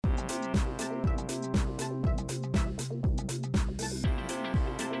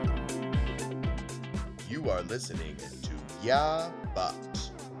You are listening to Yeah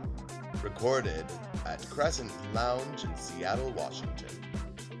But, recorded at Crescent Lounge in Seattle, Washington.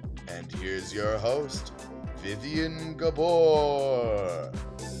 And here's your host, Vivian Gabor. Oh,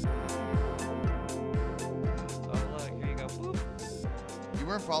 look, here you go. Boop. You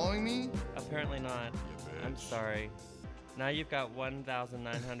weren't following me? Apparently not. You I'm bitch. sorry. Now you've got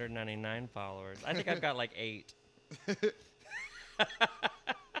 1,999 followers. I think I've got like 8.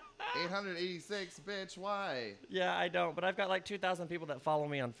 886, bitch, why? Yeah, I don't, but I've got like 2,000 people that follow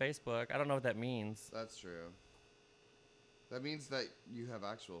me on Facebook. I don't know what that means. That's true. That means that you have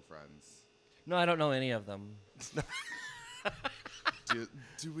actual friends. No, I don't know any of them.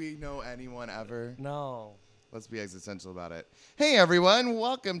 Do we know anyone ever? No. Let's be existential about it. Hey, everyone.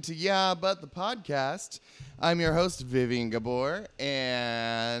 Welcome to Yeah But the podcast. I'm your host, Vivian Gabor.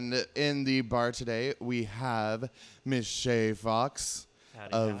 And in the bar today, we have Miss Shay Fox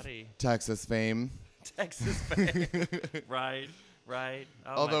Howdy, of howdy. Texas fame. Texas fame. Right.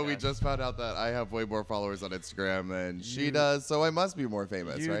 Oh, Although my we gosh. just found out that I have way more followers on Instagram than she does, so I must be more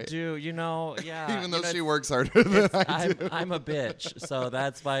famous, You right? do, yeah. Even though you know, she works harder than I I'm, do. I'm a bitch, so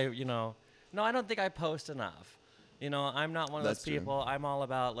that's why, No, I don't think I post enough. I'm not one of That's those true. people. I'm all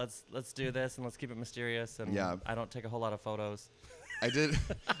about let's do this and let's keep it mysterious, and Yeah. I don't take a whole lot of photos.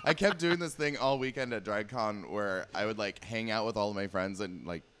 I kept doing this thing all weekend at DragCon where I would like hang out with all of my friends and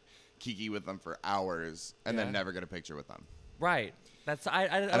like kiki with them for hours and Yeah. then never get a picture with them. Right. That's I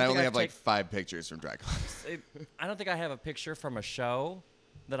don't And I think only I've have like 5 pictures from DragCon. I don't think I have a picture from a show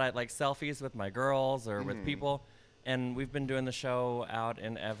that I like selfies with my girls or with people. And we've been doing the show out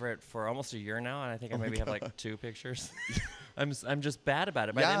in Everett for almost a year now, and I think I maybe have like 2 pictures. I'm just bad about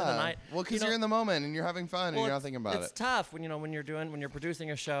it. By the end of the night, Well, because you're in the moment and you're having fun and you're not thinking about it's it. tough when when you're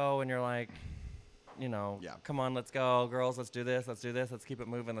producing a show and you're like, Yeah. come on, let's go, girls, let's do this, let's keep it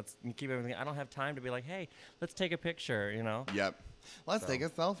moving, let's keep everything. I don't have time to be like, hey, let's take a picture, Yep. Let's take a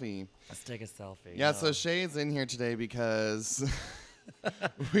selfie. Let's take a selfie. Yeah, so Shay's in here today because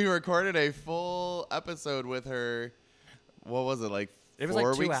we recorded a full episode with her. What was it, like It was 4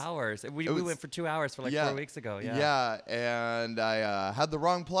 like 2 weeks? hours. We was- went for 2 hours for like 4 weeks ago. Yeah. Yeah, and I had the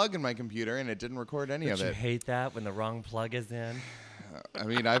wrong plug in my computer, and it didn't record any Don't of you it. hate that when the wrong plug is in? I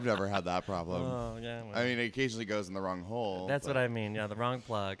mean, I've never had that problem. Oh yeah. Well, I mean, it occasionally goes in the wrong hole. that's but what I mean. Yeah, the wrong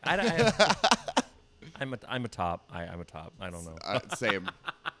plug. I'm a top. I'm a top. I don't know. Same.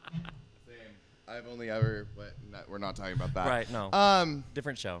 I've only ever. But we're not talking about that. Right? No.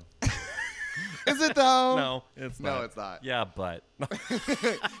 Different show. Is it though? No, it's not. No, it's not. Yeah, but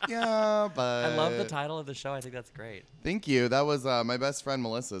Yeah, but I love the title of the show. I think that's great. Thank you. That was my best friend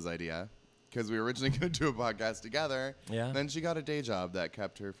Melissa's idea. Because we were originally going to do a podcast together. Yeah. Then she got a day job that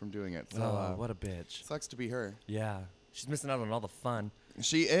kept her from doing it. So What a bitch. sucks to be her. Yeah. She's missing out on all the fun.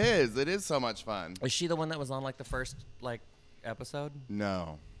 She is. It is so much fun. Is she the one that was on like the first episode?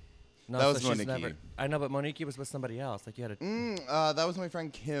 No. No, That was she's Monique. never- I know, but Monique was with somebody else. Like you had That was my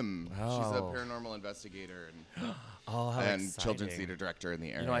friend Kim. She's a Oh. paranormal investigator and, how and exciting. children's theater director in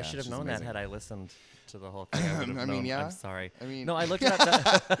the area. I should have She's known amazing. that had I listened to the whole thing. I would have I mean, known. yeah. I'm sorry. I mean- no, I looked at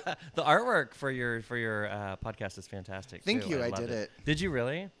the artwork for your podcast is fantastic. Thank too. you, I loved did it. Did you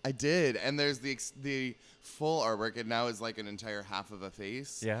really? I did, and there's the full artwork. It now is like an entire half of a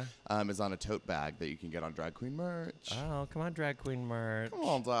face. Yeah. Is on a tote bag that you can get on Drag Queen merch. Oh, come on, drag queen merch. Come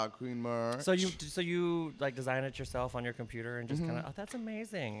on, Drag Queen merch. So you like design it yourself on your computer and just kind Mm-hmm. of that's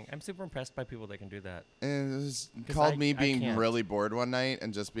amazing. I'm super impressed by people that can do that. And it was 'Cause called I me being can't. really bored one night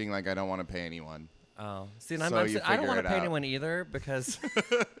and just being like, I don't want to pay anyone. Oh, see, and So you I don't figure want it to pay out. anyone either because.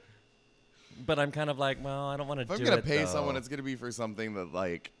 But I'm kind of like, well, I don't want to If do I'm it. gonna pay though. someone, it's gonna be for something that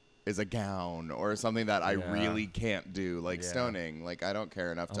like is a gown or something that I Yeah. really can't do, like Yeah. stoning. Like I don't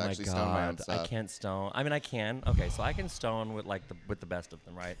care enough Oh to my actually God, stone my own I stuff. can't stone. I mean, I can. Okay, so I can stone with with the best of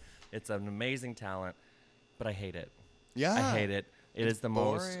them, right? It's an amazing talent, but I hate it. Yeah, I hate it. It is the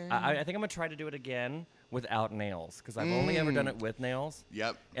most. boring. I think I'm gonna try to do it again without nails because I've only ever done it with nails,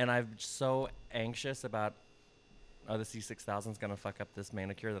 Yep. and I'm so anxious about. Oh, the C6000 is gonna fuck up this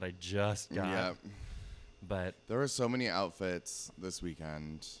manicure that I just got. Yep. But There were so many outfits this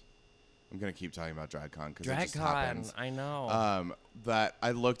weekend. I'm gonna keep talking about DragCon because it just DragCon, happens. I know. That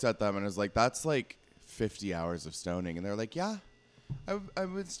I looked at them and was like, that's like 50 hours of stoning, and they're like, yeah, I've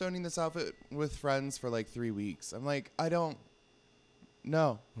been stoning this outfit with friends for like 3 weeks. I'm like, I don't.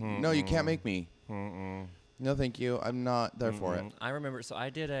 No, no, you can't make me. No, thank you. I'm not there for it. I remember. So I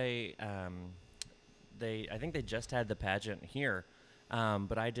did a. I think they just had the pageant here,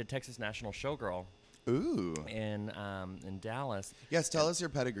 but I did Texas National Showgirl Ooh. in Dallas, Yes, tell us your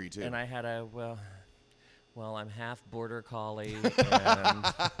pedigree too. and I had a well, I'm half border collie, and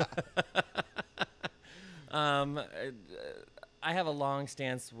I have a long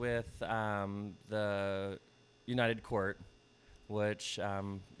stance with the United Court, which,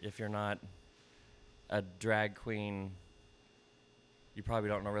 if you're not a drag queen, you probably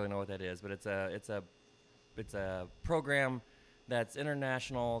don't really know what that is. But it's a program that's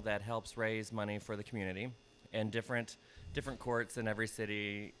international that helps raise money for the community, and different courts in every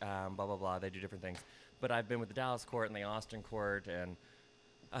city, blah blah blah. They do different things. But I've been with the Dallas court and the Austin court, and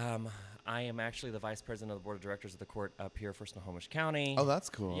I am actually the vice president of the board of directors of the court up here for Snohomish County. Oh, that's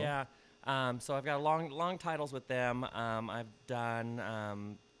cool. Yeah. So I've got long titles with them. I've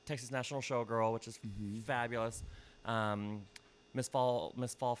done Texas National Showgirl, which is fabulous. Miss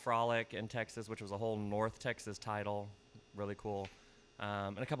Fall Frolic in Texas, which was a whole North Texas title, really cool,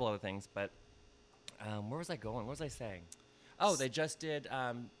 and a couple other things. But where was I going? What was I saying? Oh, they just did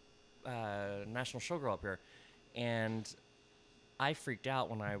National Showgirl up here, and I freaked out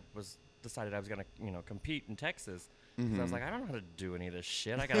when I decided I was gonna compete in Texas. Because I was like, I don't know how to do any of this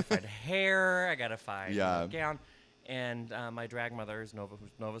shit. I gotta find hair. I gotta find a gown. And my drag mother is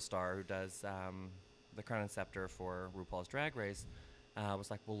Nova Star, who does the Crown and Scepter for RuPaul's Drag Race. Was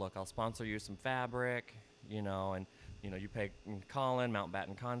like, well, look, I'll sponsor you some fabric, and you pay Colin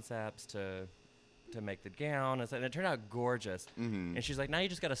Mountbatten Concepts to make the gown, and it turned out gorgeous. And she's like, now you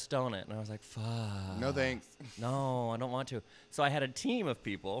just gotta stone it. And I was like, fuck. No thanks. No, I don't want to. So I had a team of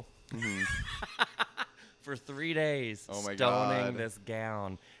people. For 3 days, stoning this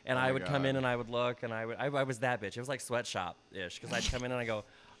gown. And I would come in and I would look, and I was that bitch. It was like sweatshop-ish, because I'd come in and I go,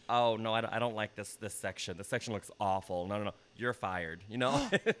 oh, no, I don't like this section. This section looks awful. No, you're fired,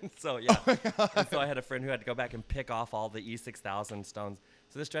 So, yeah. And so I had a friend who had to go back and pick off all the E6000 stones.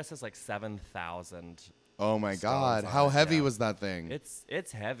 So this dress is like 7,000. Oh, my God. How heavy was that thing?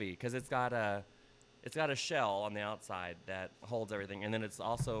 It's heavy, because it's got a shell on the outside that holds everything, and then it's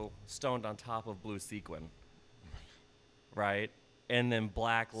also stoned on top of blue sequin, right? And then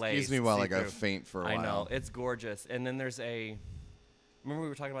black lace. Excuse me while I go faint for a while. I know, it's gorgeous. And then there's remember we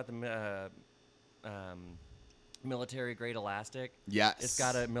were talking about the military grade elastic? Yes. It's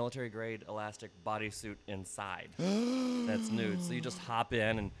got a military grade elastic bodysuit inside that's nude. So you just hop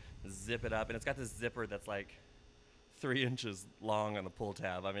in and zip it up, and it's got this zipper that's like 3 inches long on the pull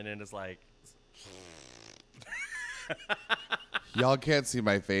tab. I mean, it is like... Y'all can't see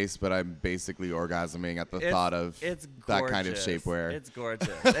my face, but I'm basically orgasming at the thought of that kind of shapewear. It's gorgeous.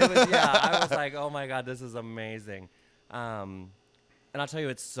 I was like, oh my God, this is amazing. And I'll tell you,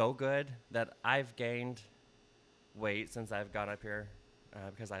 it's so good that I've gained weight since I've got up here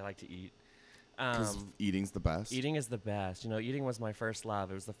because I like to eat. Because eating's the best. Eating is the best. Eating was my first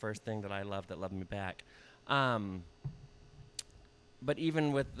love. It was the first thing that I loved that loved me back. But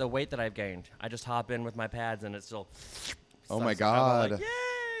even with the weight that I've gained, I just hop in with my pads and it still. Oh my God! Like,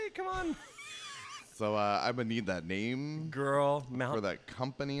 yay! Come on. So I'm gonna need that name, girl. For that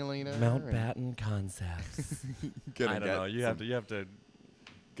company later. Mountbatten Concepts. I don't know. You have to.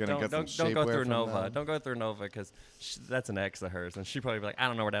 Don't go through Nova. Don't go through Nova because that's an ex of hers, and she'd probably be like, I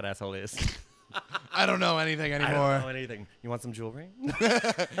don't know where that asshole is. I don't know anything anymore. I don't know anything. You want some jewelry?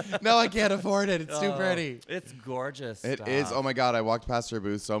 No, I can't afford it. It's too pretty. It's gorgeous. It is. Oh my God, I walked past her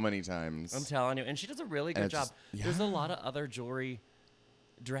booth so many times. I'm telling you, and she does a really good job. There's a lot of other jewelry.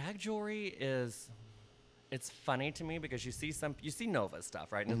 Drag jewelry it's funny to me because you see Nova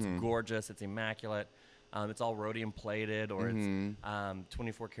stuff, right? And it's gorgeous. It's immaculate. It's all rhodium plated, or it's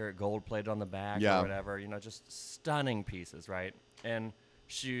 24 karat gold plated on the back, or whatever. Just stunning pieces, right? And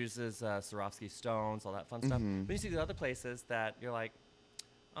she uses Swarovski stones, all that fun stuff. But you see the other places that you're like,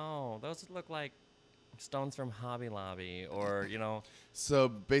 oh, those look like stones from Hobby Lobby, or So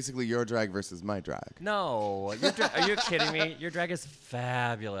basically, your drag versus my drag. No, are you kidding me? Your drag is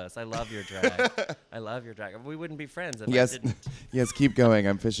fabulous. I love your drag. I love your drag. We wouldn't be friends if I didn't. Yes, keep going.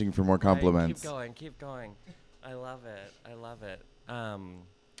 I'm fishing for more compliments. Keep going. I love it.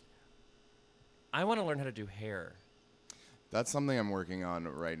 I want to learn how to do hair. That's something I'm working on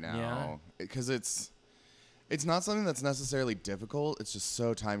right now. Because it's not something that's necessarily difficult. It's just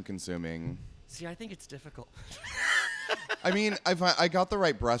so time consuming. See, I think it's difficult. I mean, I got the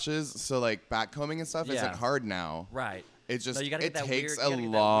right brushes, so like backcombing and stuff isn't hard now. Right. It's just it takes a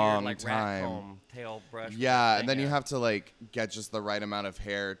long weird, time. Rat comb, tail brush. Yeah, and then you have to like get just the right amount of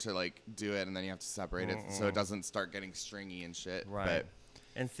hair to like do it, and then you have to separate it so it doesn't start getting stringy and shit. Right. But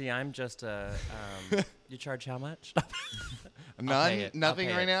and see, I'm just you charge how much? Nothing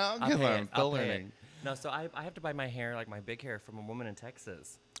right now because I'm still learning. No, so I have to buy my hair, like my big hair, from a woman in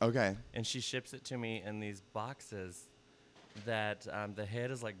Texas. Okay. And she ships it to me in these boxes that the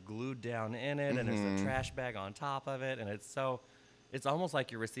head is like glued down in it, and there's a trash bag on top of it, and it's so It's almost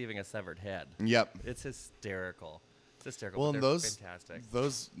like you're receiving a severed head. Yep. It's hysterical. It's hysterical. Well, but and they're those fantastic.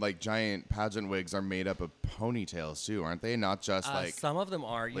 like giant pageant wigs are made up of ponytails too, aren't they? Not just like Some of them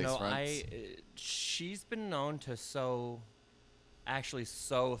are. You lace know, fronts. she's been known to sew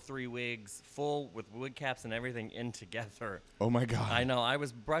 3 wigs full with wig caps and everything in together. Oh my god. I know. I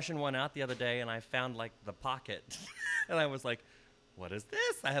was brushing one out the other day and I found like the pocket, and I was like, "What is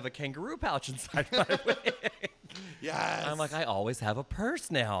this? I have a kangaroo pouch inside my wig." Yes. I'm like, I always have a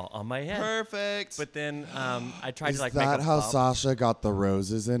purse now on my head. Perfect. But then I tried Is to like that make a how bump. Sasha got the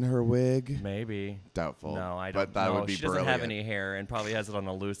roses in her wig? Maybe. Doubtful. No, I don't. But that no, would be she doesn't brilliant. have any hair and probably has it on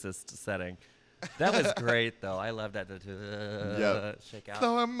the loosest setting. That was great though. I love that. Yep. Shake out.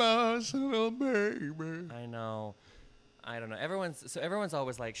 So emotional, baby. I know. I don't know. Everyone's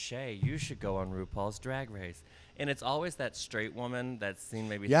always like, Shay, you should go on RuPaul's Drag Race. And it's always that straight woman that's seen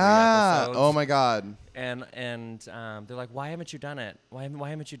maybe 3 episodes. Oh my god. And they're like, why haven't you done it? Why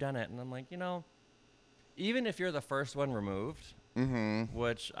haven't you done it? And I'm like, even if you're the first one removed,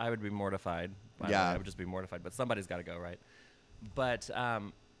 which I would be mortified. By the way, I would just be mortified. But somebody's got to go, right? But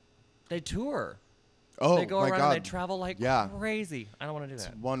they tour. Oh they go my around god. and they travel like crazy. I don't want to do that.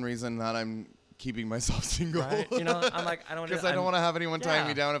 It's one reason that I'm keeping myself single. Right? I'm like, I don't want to. Because I don't want to have anyone tying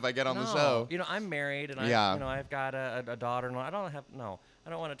me down if I get on the show. I'm married and I've got a daughter and I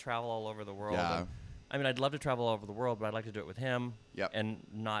don't want to travel all over the world. Yeah. And, I'd love to travel all over the world, but I'd like to do it with him. Yep. And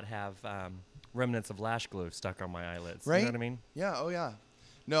not have remnants of lash glue stuck on my eyelids. Right? You know what I mean? Yeah. Oh yeah.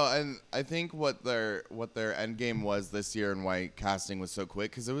 No, and I think what their end game was this year and why casting was so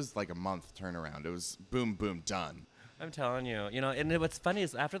quick, because it was like a month turnaround. It was boom, boom, done. I'm telling you, and what's funny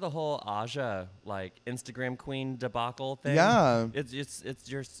is after the whole Aja like Instagram queen debacle thing,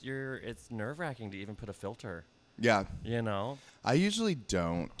 it's nerve wracking to even put a filter. Yeah. I usually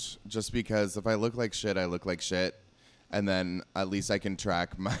don't, just because if I look like shit, I look like shit, and then at least I can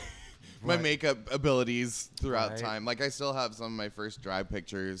track my makeup abilities throughout time. Like I still have some of my first drag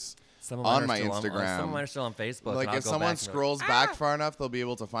pictures on my Instagram. Some of mine are still on Facebook. Like if someone scrolls back far enough, they'll be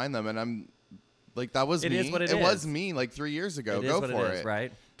able to find them, and I'm. Like, that was me. It is what it is. It was me, like, 3 years ago. Go for it. Right?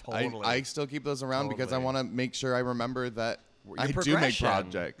 Totally. I still keep those around because I want to make sure I remember that I do make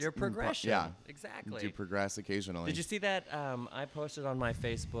projects. Your progression. Yeah. Exactly. Do progress occasionally. Did you see that? I posted on my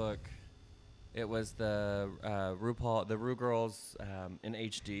Facebook. It was the the Ru Girls in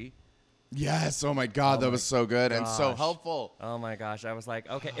HD. Yes. Oh, my God. That was so good and so helpful. Oh, my gosh. I was like,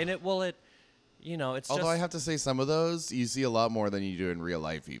 okay. And it's Although just. I have to say, some of those, you see a lot more than you do in real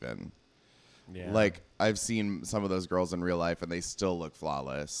life, even. Yeah. Like, I've seen some of those girls in real life, and they still look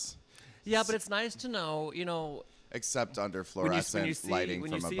flawless. Yeah, but it's nice to know, except under fluorescent lighting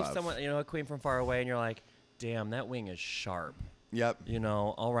from above. When you see someone, a queen from far away, and you're like, damn, that wing is sharp. Yep.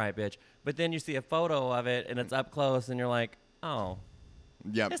 All right, bitch. But then you see a photo of it, and it's up close, and you're like, oh,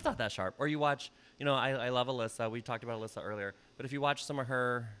 yep, it's not that sharp. Or you watch, I love Alyssa. We talked about Alyssa earlier. But if you watch some of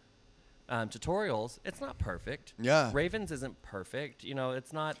her tutorials, it's not perfect. Yeah. Ravens isn't perfect.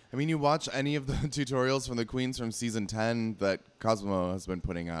 It's not. I mean, you watch any of the tutorials from the queens from season 10 that Cosmo has been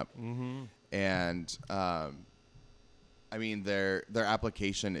putting up, and I mean, their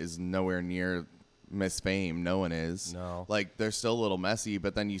application is nowhere near Miss Fame. No one is. No. Like, they're still a little messy,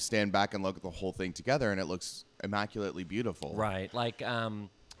 but then you stand back and look at the whole thing together, and it looks immaculately beautiful. Right. Like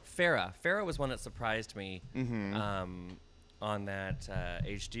Farrah. Farrah was one that surprised me. On that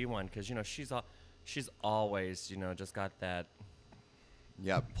HD one, because she's always just got that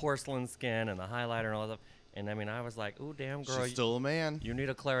porcelain skin and the highlighter and all that. And I mean, I was like, "Ooh, damn girl, she's still a man. You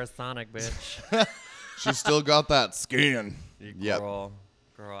need a Clarisonic, bitch." She's still got that skin. Girl,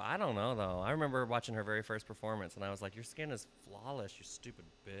 I don't know though. I remember watching her very first performance, and I was like, "Your skin is flawless, you stupid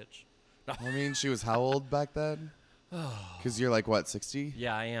bitch." I mean, she was how old back then? Because you're like, what, 60?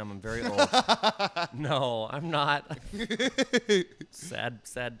 Yeah, I am. I'm very old. No, I'm not. Sad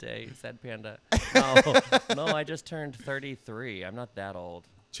day. Sad panda. No, I just turned 33. I'm not that old.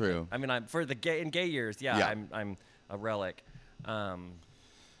 True. I mean, I'm for the gay years. Yeah. I'm a relic.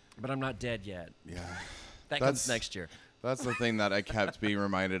 But I'm not dead yet. Yeah. That comes next year. That's the thing that I kept being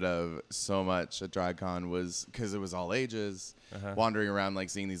reminded of so much at DragCon was because it was all ages, wandering around, like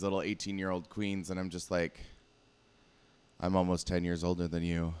seeing these little 18-year-old queens, and I'm just like, I'm almost 10 years older than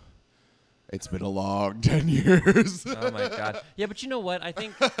you. It's been a long 10 years. Oh, my God. Yeah, but you know what? I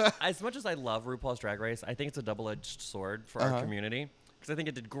think as much as I love RuPaul's Drag Race, I think it's a double-edged sword for our community. Because I think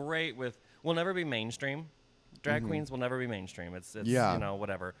it did great with, we'll never be mainstream. Drag queens will never be mainstream. It's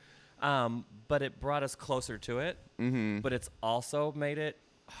whatever. But it brought us closer to it. But it's also made it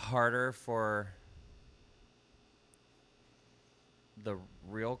harder for the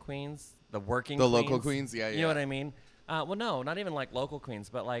real queens, the working queens. Local queens, yeah. You know what I mean? Well, no, not even like local queens,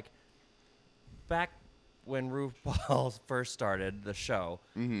 but like back when RuPaul first started the show,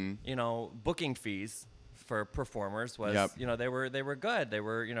 you know, booking fees for performers was, you know, they were good. They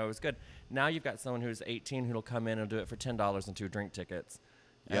were, you know, it was good. Now you've got someone who's 18 who'll come in and do it for $10 and 2 drink tickets.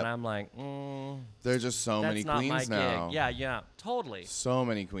 And I'm like, there's just so many not queens my now. gig. Yeah, totally. So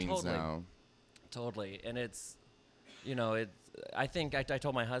many queens now. Totally. And it's, you know, I think I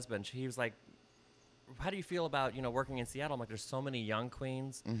told my husband, he was like, how do you feel about, you know, working in Seattle? I'm like, there's so many young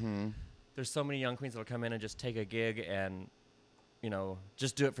queens. There's so many young queens that'll come in and just take a gig and, you know,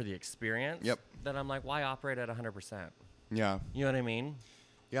 just do it for the experience. That I'm like, why operate at 100%? Yeah. You know what I mean?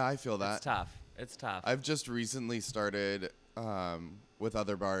 Yeah, I feel that. It's tough. I've just recently started with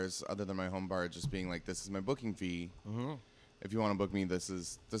other bars other than my home bar, just being like, this is my booking fee. If you want to book me, this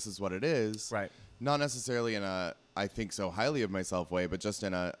is what it is. Right. Not necessarily in a I think so highly of myself way, but just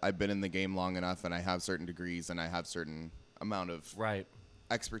in a I've been in the game long enough and I have certain degrees and I have certain amount of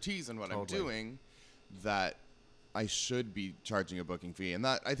expertise in what I'm doing that I should be charging a booking fee. And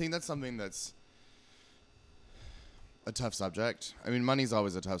that I think that's something that's a tough subject. I mean, money's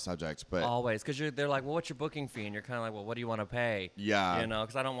always a tough subject, but always, because they're like, well, what's your booking fee? And you're kind of like, well, what do you want to pay? Yeah. You know,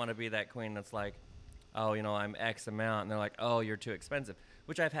 because I don't want to be that queen that's like, oh, you know, I'm X amount. And they're like, oh, you're too expensive,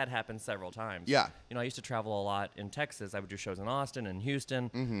 which I've had happen several times. Yeah. You know, I used to travel a lot in Texas. I would do shows in Austin and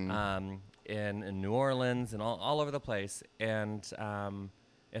Houston, in New Orleans and all over the place. And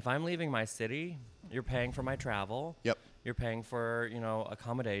if I'm leaving my city, you're paying for my travel. You're paying for, you know,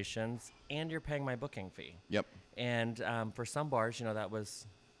 accommodations, and you're paying my booking fee. And for some bars, you know, that was,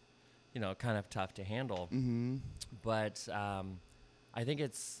 you know, kind of tough to handle. But I think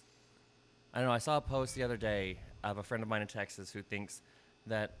it's, I don't know, I saw a post the other day of a friend of mine in Texas who thinks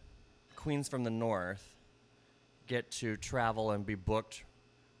that queens from the north get to travel and be booked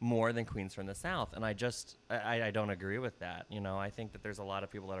more than queens from the south. And I don't agree with that. You know, I think that there's a lot of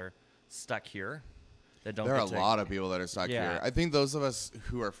people that are stuck here. There are a lot of people that are stuck here. I think those of us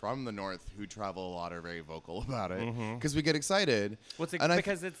who are from the north who travel a lot are very vocal about it because we get excited.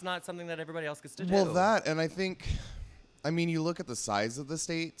 Because it's not something that everybody else gets to do. Well, that, and I think, I mean, you look at the size of the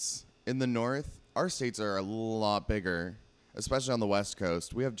states in the north, our states are a lot bigger, especially on the West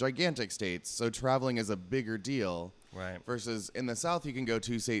Coast. We have gigantic states, so traveling is a bigger deal. Right. Versus in the South, you can go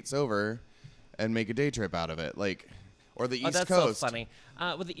 2 states over and make a day trip out of it. Like, or the East Coast. That's so funny.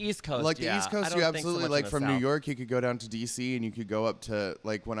 With the East Coast, like the East Coast, you absolutely, like from New York, you could go down to D.C. and you could go up to,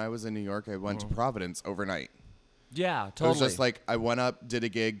 like when I was in New York, I went to Providence overnight. Yeah, totally. It was just like I went up, did a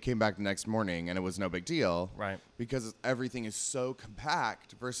gig, came back the next morning, and it was no big deal. Right. Because everything is so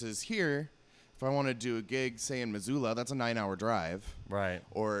compact versus here, if I want to do a gig, say in Missoula, that's a 9-hour drive. Right.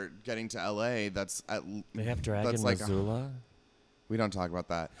 Or getting to L.A., that's at... They have drag in Missoula? We don't talk about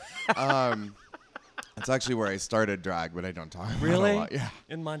that. It's actually where I started drag, but I don't talk about it a lot. Yeah.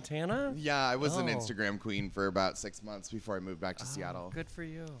 In Montana? Yeah, I was an Instagram queen for about 6 months before I moved back to Seattle. Good for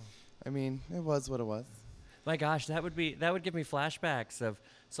you. I mean, it was what it was. My gosh, that would give me flashbacks of.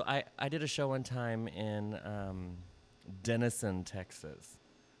 So I did a show one time in Denison, Texas.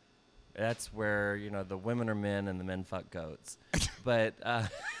 That's where, you know, the women are men and the men fuck goats. But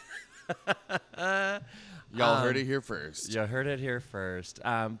y'all heard it here first. You heard it here first.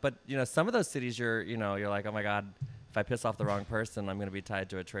 But you know, some of those cities, you're like, oh my God, if I piss off the wrong person, I'm going to be tied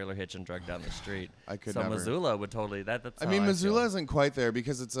to a trailer hitch and drugged down the street. I could never. Missoula would totally. That's. I mean, Missoula isn't quite there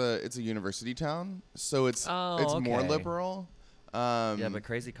because it's a university town, so it's more liberal. Yeah, but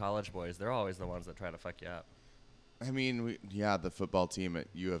crazy college boys, they're always the ones that try to fuck you up. I mean, the football team at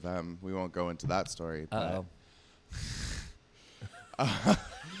U of M. We won't go into that story. Uh-oh.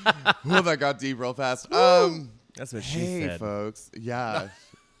 Well, that got deep real fast. That's what she said. Hey, folks. Yeah.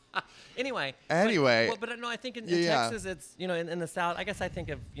 Anyway. But no, I think in Texas, it's, you know, in the South, I guess I think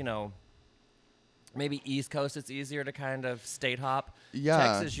of, you know, maybe East Coast, it's easier to kind of state hop. Yeah.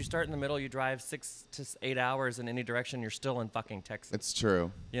 Texas, you start in the middle, you drive 6 to 8 hours in any direction, you're still in fucking Texas. It's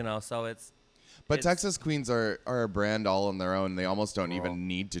true. You know, so it's. But Texas queens are a brand all on their own. They almost don't even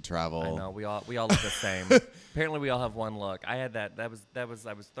need to travel. I know. We all look the same. Apparently, we all have one look. I had that. That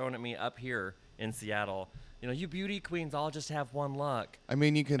was thrown at me up here in Seattle. You know, you beauty queens all just have one look. I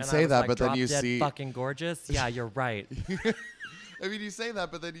mean, you can say that, but then you see fucking gorgeous. Yeah, you're right. I mean, you say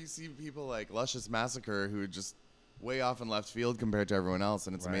that, but then you see people like Luscious Massacre who are just way off in left field compared to everyone else,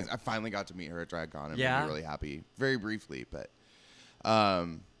 and it's amazing. I finally got to meet her at DragCon and made me really happy, very briefly, but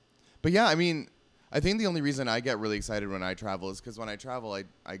yeah, I mean, I think the only reason I get really excited when I travel is because when I travel,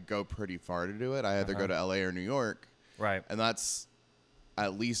 I go pretty far to do it. I either go to LA or New York. Right. And that's,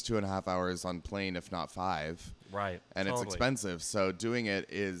 at least 2.5 hours on plane, if not 5. Right. And it's Totally. expensive. So doing it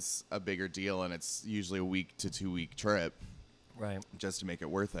is a bigger deal, and it's usually a week to 2 week trip Right. just to make it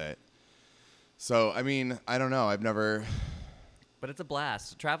worth it. So, I mean, I don't know. I've never... But it's a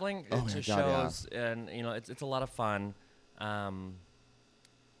blast. Traveling Oh to my God, shows, and, you know, it's a lot of fun.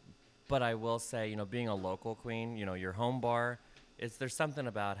 But I will say, you know, being a local queen, you know, your home bar, there's something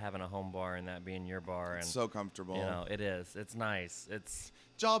about having a home bar and that being your bar. And, It's so comfortable. you know, it is. It's nice. It's...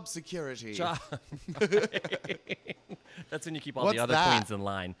 Job security. That's when you keep all What's the other that? queens in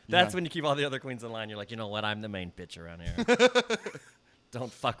line. That's Yeah. when you keep all the other queens in line. You're like, you know what? I'm the main bitch around here.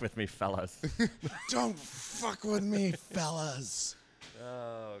 Don't fuck with me, fellas. Don't fuck with me, fellas.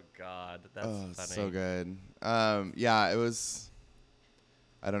 Oh, God. That's Oh, funny. so good. Yeah, it was...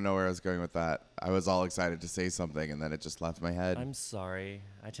 I don't know where I was going with that. I was all excited to say something, and then it just left my head. I'm sorry.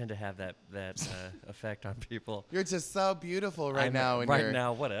 I tend to have that effect on people. You're just so beautiful I'm- now in right your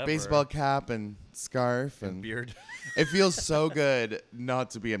now, whatever. baseball cap and scarf. And beard. It feels so good not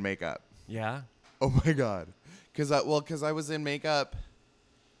to be in makeup. Yeah? Oh, my God. Because I was in makeup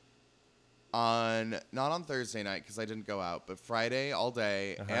not on Thursday night because I didn't go out, but Friday all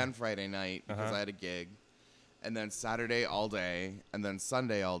day and Friday night because I had a gig. And then Saturday all day, and then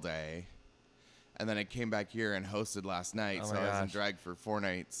Sunday all day. And then I came back here and hosted last night, Oh so my I was in gosh. drag for 4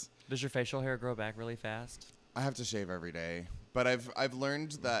 nights. Does your facial hair grow back really fast? I have to shave every day. But I've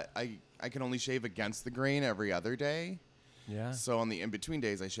learned that I can only shave against the grain every other day. Yeah. So on the in-between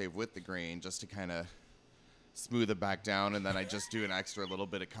days, I shave with the grain just to kind of smooth it back down, and then I just do an extra little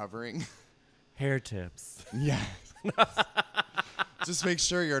bit of covering. Hair tips. Yeah. Just make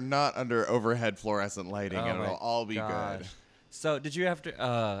sure you're not under overhead fluorescent lighting, and my it'll all be gosh. good. So did you have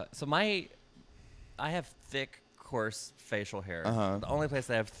to? I have thick, coarse facial hair. The only place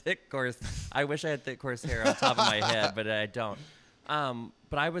I have thick, coarse. I wish I had thick, coarse hair on top of my head, but I don't.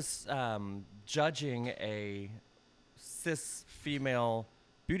 But I was judging a cis female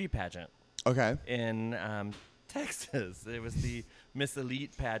beauty pageant Okay. in Texas. It was the Miss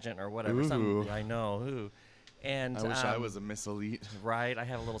Elite pageant or whatever. Ooh. I know who. And I wish I was a Miss Elite. right. I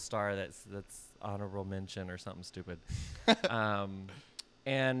have a little star that's honorable mention or something stupid.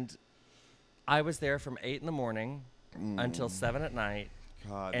 And I was there from 8 in the morning until 7 at night,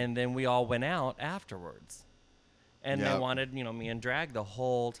 God. and then we all went out afterwards. And they Yep. wanted, you know, me in drag the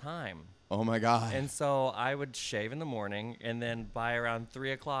whole time. Oh my God. And so I would shave in the morning, and then by around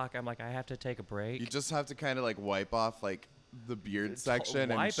 3 o'clock, I'm like, I have to take a break. You just have to kind of like wipe off like the beard section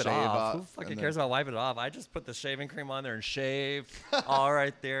and wipe shave it off. off. Who fucking and cares then- about wiping it off? I just put the shaving cream on there and shave all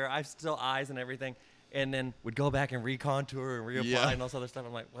right there. I have still eyes and everything, and then would go back and recontour and reapply Yeah. and all this other stuff.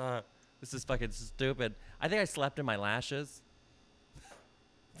 I'm like, this is fucking stupid. I think I slept in my lashes.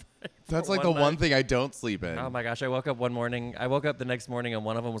 That's for like the one one night. thing I don't sleep in. Oh my gosh! I woke up the next morning, and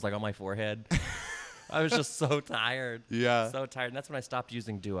one of them was like on my forehead. I was just so tired. Yeah. So tired. And that's when I stopped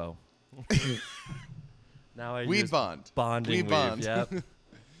using Duo. Now I Weed use bond. bonding Weed weave. bond. Yep.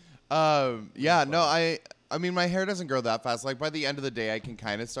 Yeah, no, I mean, my hair doesn't grow that fast. Like by the end of the day, I can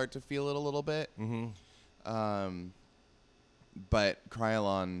kind of start to feel it a little bit. Mm-hmm. But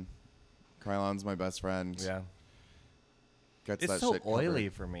Krylon's my best friend. Yeah. Gets It's that so shit oily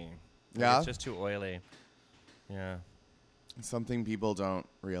covered. for me. Yeah? It's just too oily. Yeah. Something people don't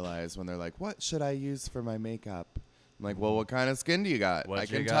realize when they're like, "What should I use for my makeup?" I'm like, "Well, what kind of skin do you got? What I you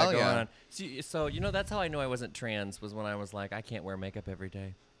can got tell going you." on? So you know that's how I knew I wasn't trans was when I was like I can't wear makeup every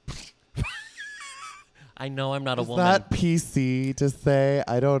day. I know I'm not a Is woman. that PC to say?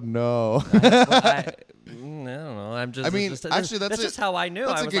 I don't know. I don't know. I'm just. I mean, it's actually, that's just how I knew.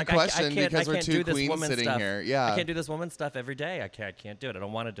 that's I a was good like, question I can't, because I we're can't two do this queens woman sitting stuff. here. Yeah. I can't do this woman stuff every day. I can't do it. I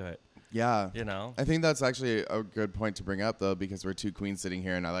don't want to do it. Yeah. You know. I think that's actually a good point to bring up, though, because we're two queens sitting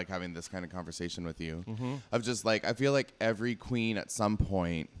here, and I like having this kind of conversation with you. Of just like, I feel like every queen at some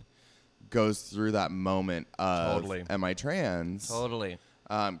point goes through that moment of, Totally. am I trans? Totally.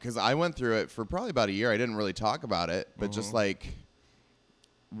 Because I went through it for probably about a year. I didn't really talk about it, but just like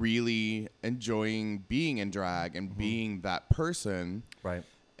really enjoying being in drag and being that person. Right.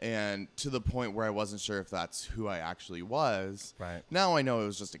 And to the point where I wasn't sure if that's who I actually was. Right. Now I know it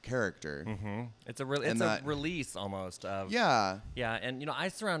was just a character. Mm-hmm. It's a release almost of. Yeah. Yeah, and you know, I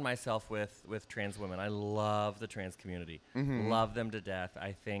surround myself with trans women. I love the trans community. Mm-hmm. Love them to death.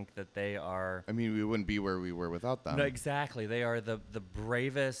 I think that they are. I mean, we wouldn't be where we were without them. No, exactly. They are the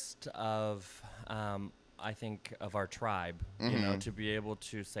bravest of, I think, of our tribe. You know, to be able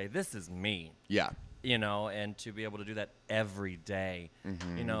to say, "This is me." Yeah. You know, and to be able to do that every day.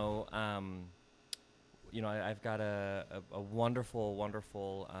 You know, I've got a wonderful,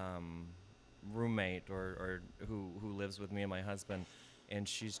 wonderful roommate or who lives with me and my husband, and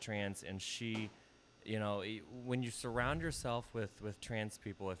she's trans, and she, you know, when you surround yourself with trans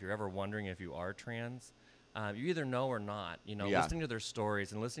people, if you're ever wondering if you are trans, you either know or not. You know, listening to their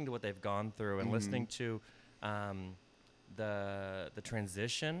stories and listening to what they've gone through and listening to the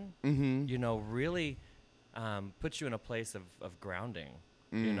transition, you know, really puts you in a place of grounding,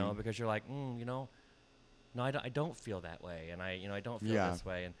 you know, because you're like, you know, no, I don't feel that way, and I don't feel this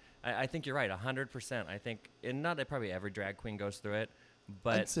way, and I think you're right, 100%. I think, and not that probably every drag queen goes through it,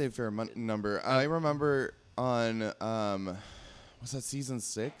 but I'd say a fair number. I remember on was that season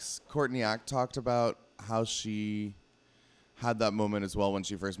 6? Courtney Act talked about how she had that moment as well when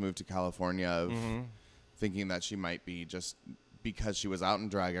she first moved to California of thinking that she might be just because she was out in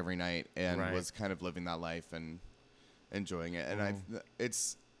drag every night and was kind of living that life and enjoying it. And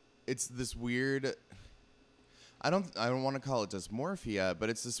it's this weird. I don't want to call it dysmorphia, but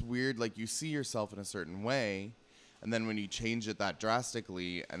it's this weird, like, you see yourself in a certain way, and then when you change it that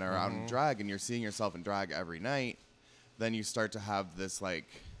drastically and are out in drag and you're seeing yourself in drag every night, then you start to have this, like,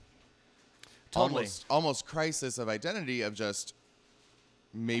 almost crisis of identity of just,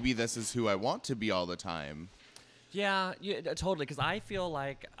 maybe this is who I want to be all the time. Yeah, totally, because I feel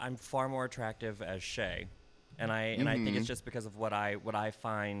like I'm far more attractive as Shay, and I think it's just because of what I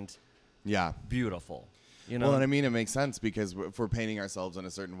find beautiful. You know? Well, and I mean, it makes sense because if we're painting ourselves in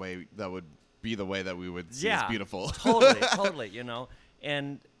a certain way, that would be the way that we would see as beautiful. Totally, you know.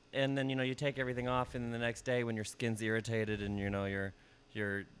 And then, you know, you take everything off, and then the next day when your skin's irritated and, you know, your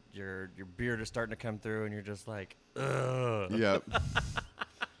beard is starting to come through, and you're just like, ugh. Yep.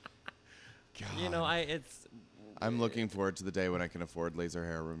 You know, I'm looking forward to the day when I can afford laser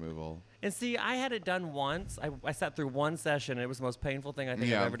hair removal. And see, I had it done once. I sat through one session, and it was the most painful thing I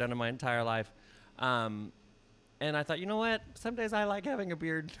think I've ever done in my entire life. And I thought, you know what? Some days I like having a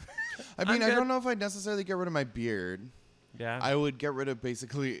beard. I mean, I don't know if I'd necessarily get rid of my beard. Yeah. I would get rid of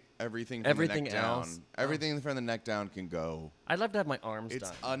basically everything from the neck down. Everything from the neck down can go. I'd love to have my arms done.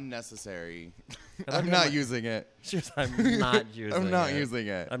 It's unnecessary. I'm not using it. I'm not using it. I'm not using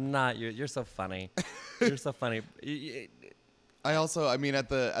it. I'm not. You're so funny. You're so funny. I also, I mean, at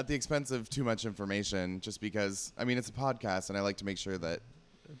the expense of too much information, just because, I mean, it's a podcast, and I like to make sure that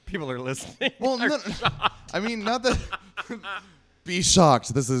people are listening. Well, no, I mean, not that. Be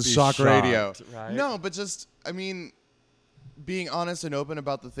shocked. This is shock radio. Right? No, but just, I mean, being honest and open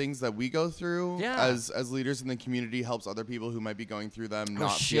about the things that we go through as leaders in the community helps other people who might be going through them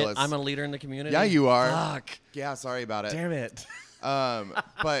not feel as... I'm a leader in the community? Yeah, you are. Fuck. Yeah, sorry about it. Damn it.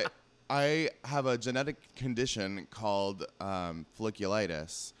 But I have a genetic condition called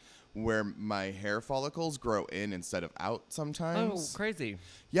folliculitis, where my hair follicles grow in instead of out sometimes. Oh, crazy.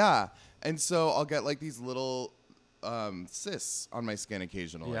 Yeah. And so I'll get like these little cysts on my skin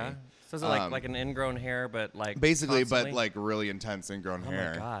occasionally. Yeah. So is it like an ingrown hair, but like basically, constantly? but like really intense ingrown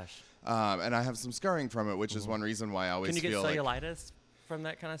hair. Oh my gosh. And I have some scarring from it, which is one reason why I always feel like... Can you get cellulitis from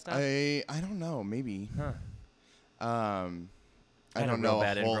that kind of stuff? I don't know. Maybe. Huh. I don't know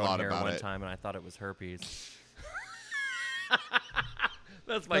a whole lot about one it. time, and I thought it was herpes.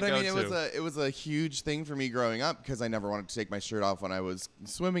 That's my go-to. I mean, it was a huge thing for me growing up because I never wanted to take my shirt off when I was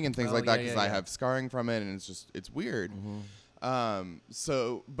swimming and things like that because I have scarring from it, and it's weird.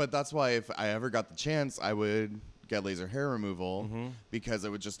 But that's why if I ever got the chance, I would get laser hair removal because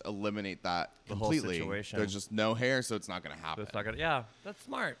it would just eliminate that completely. Whole situation. There's just no hair, so it's not going to happen. Yeah, that's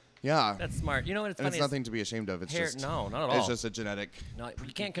smart. Yeah. That's smart. You know what? It's and funny. It's nothing to be ashamed of. It's hair, just no, not at all. It's just a genetic. No,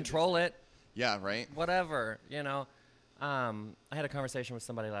 you can't control it. Yeah, right. Whatever, you know. I had a conversation with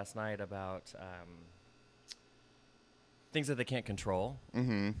somebody last night about things that they can't control.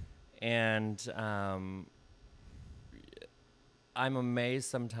 And I'm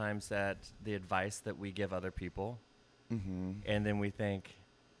amazed sometimes at the advice that we give other people. And then we think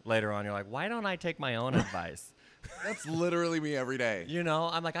later on, you're like, why don't I take my own advice? That's literally me every day. You know,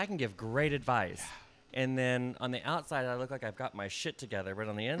 I'm like, I can give great advice. And then on the outside, I look like I've got my shit together. But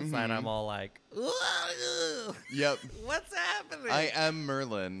on the inside, I'm all like, yep. What's happening? I am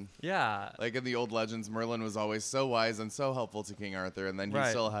Merlin. Yeah. Like in the old legends, Merlin was always so wise and so helpful to King Arthur. And then he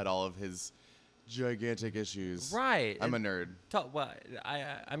still had all of his gigantic issues. Right. I'm a nerd.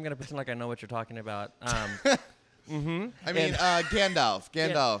 I'm going to pretend like I know what you're talking about. I mean, Gandalf.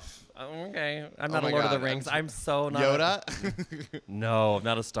 Okay. I'm not a Lord of the Rings. I'm so not. Yoda? No, I'm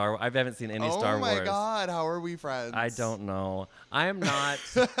not a Star Wars. I haven't seen any Star Wars. Oh my God. How are we friends? I don't know. I am not.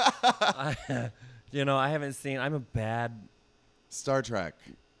 I haven't seen. I'm a bad. Star Trek.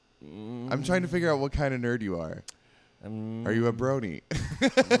 I'm trying to figure out what kind of nerd you are. Are you a brony?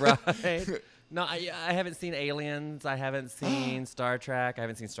 Right. No, I haven't seen Aliens. I haven't seen Star Trek. I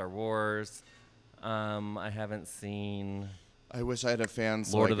haven't seen Star Wars. I haven't seen. I wish I had a fan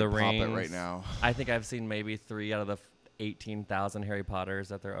so Lord I of the could pop Rings. it right now. I think I've seen maybe 3 out of the 18,000 Harry Potters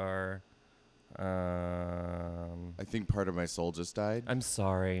that there are. I think part of my soul just died. I'm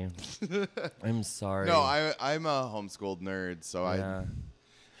sorry. I'm sorry. No, I'm a homeschooled nerd, so Yeah.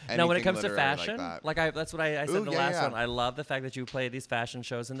 I. Now, when it anything comes to literary fashion, that. that's what I said Ooh, the yeah, last yeah. one. I love the fact that you play these fashion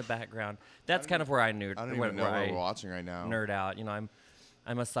shows in the background. That's kind of where I nerd. I don't where, even know where what I we're watching right now. nerd out. You know,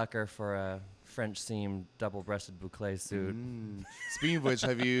 I'm a sucker for a French seam double-breasted boucle suit. Speaking of which,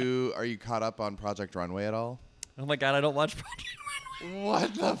 are you caught up on Project Runway at all? Oh my God, I don't watch Project Runway.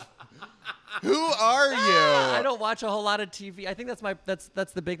 What the? Who are you? I don't watch a whole lot of TV. I think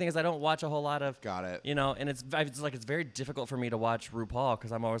that's the big thing is I don't watch a whole lot of. Got it. You know, and it's very difficult for me to watch RuPaul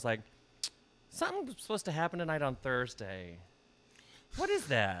because I'm always like, something's supposed to happen tonight on Thursday. What is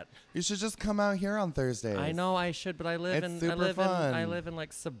that? You should just come out here on Thursdays. I know I should, but I live in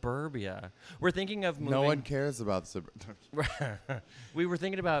like suburbia. We're thinking of moving. No one cares about We're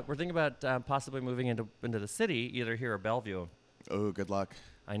thinking about possibly moving into the city, either here or Bellevue. Oh, good luck.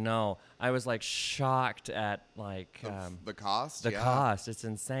 I know. I was like shocked at like The cost. the cost. It's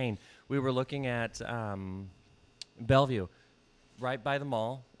insane. We were looking at Bellevue, right by the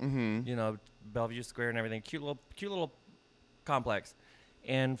mall. Mm-hmm. You know, Bellevue Square and everything. Cute little complex.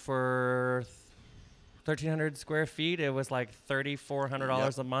 And for 1,300 square feet, it was like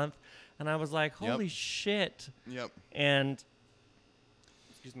 $3,400 a month. And I was like, holy shit. Yep. And,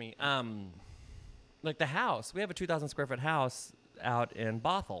 excuse me, like the house. We have a 2,000 square foot house out in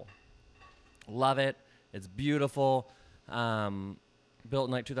Bothell. Love it. It's beautiful. Built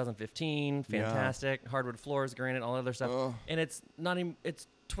in like 2015. Fantastic. Hardwood floors, granite, all other stuff. Oh. And it's not even, it's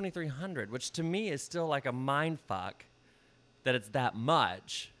 2,300, which to me is still like a mind fuck that it's that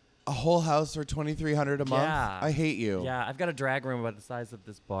much. A whole house for $2,300 a month. Yeah. I hate you. Yeah, I've got a drag room about the size of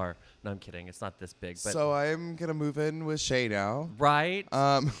this bar. No, I'm kidding. It's not this big. But So I'm gonna move in with Shay now. right?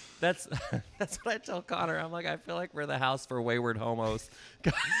 That's That's what I tell Connor. I'm like, I feel like we're the house for wayward homos.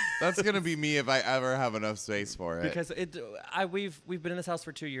 gonna be me if I ever have enough space for it. Because we've been in this house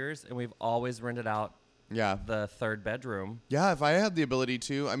for 2 years and we've always rented out Yeah. the third bedroom. Yeah, if I had the ability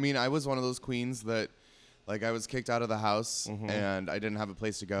to. I mean, I was one of those queens that, like, I was kicked out of the house and I didn't have a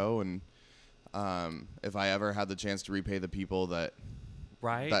place to go. And if I ever had the chance to repay the people that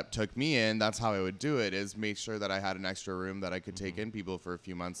took me in, that's how I would do it, is make sure that I had an extra room that I could take in people for a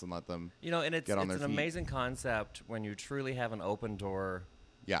few months and let them And it's get on their an feet. amazing concept when you truly have an open door,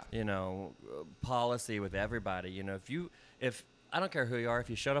 Yeah. policy with everybody. If I don't care who you are, if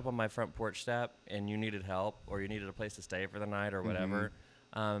you showed up on my front porch step and you needed help or you needed a place to stay for the night or whatever,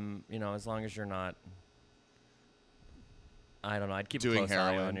 as long as you're not, I don't know, I'd keep Doing a close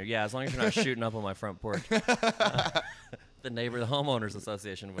eye heroin. on you. Yeah, as long as you're not shooting up on my front porch. The homeowners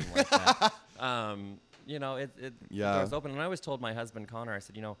association wouldn't like that. The door's open. And I always told my husband, Connor, I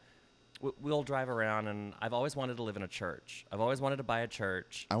said, we'll drive around, and I've always wanted to live in a church. I've always wanted to buy a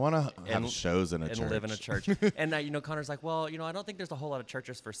church. I want to have shows in a and church. live in a church. And Connor's like, well, I don't think there's a whole lot of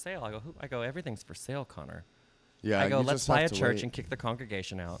churches for sale. I go, everything's for sale, Connor. Yeah. I go, you let's just buy a have to church wait. and kick the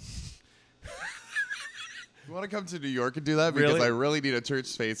congregation out. You want to come to New York and do that? Because Really? I really need a church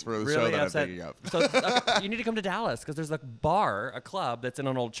space for the show that upset. I'm picking up. So okay, you need to come to Dallas because there's a club that's in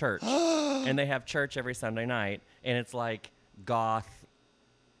an old church, and they have church every Sunday night, and it's like goth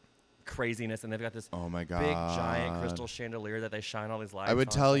craziness, and they've got this Oh my god! big giant crystal chandelier that they shine all these lights. I would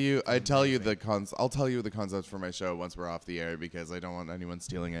on. tell you. It's I'll tell you amazing. I'll tell you the concept for my show once we're off the air because I don't want anyone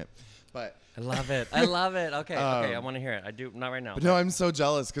stealing it. But I love it. I love it. Okay, I want to hear it. I do not right now. But no, I'm so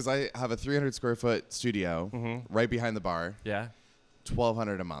jealous because I have a 300 square foot studio right behind the bar. Yeah.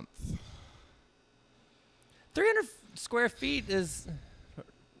 $1,200 a month. 300 square feet is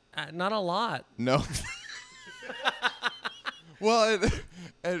not a lot. No. Well,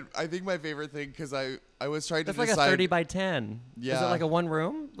 and I think my favorite thing because I was trying That's to like decide. a 30 by 10. Is Yeah. it like a one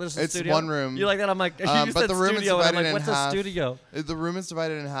room? It's one room. You like that? I'm like, you but said the room studio, is and I'm divided like, in what's half. a studio? The room is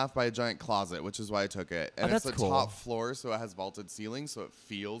divided in half by a giant closet, which is why I took it. And it's that's the cool. top floor, so it has vaulted ceilings, so it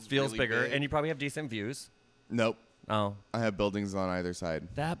feels really Bigger, big. and you probably have decent views. Nope. Oh, I have buildings on either side.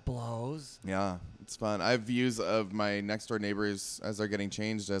 that blows. Yeah, it's fun. I have views of my next door neighbors as they're getting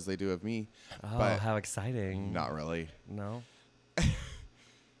changed as they do of me. Oh, But how exciting! not really. No.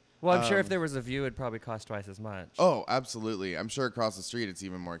 Well, I'm sure if there was a view, it'd probably cost twice as much. Oh, absolutely. I'm sure across the street it's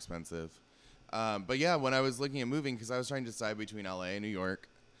even more expensive. But yeah, when I was looking at moving, because I was trying to decide between LA and New York,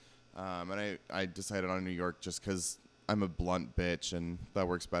 and I decided on New York just because I'm a blunt bitch and that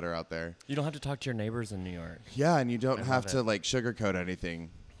works better out there. You don't have to talk to your neighbors in New York. Yeah, and you don't I have love to it. like sugarcoat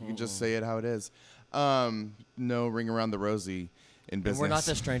anything. You can just say it how it is. No ring around the rosy. in business. And we're not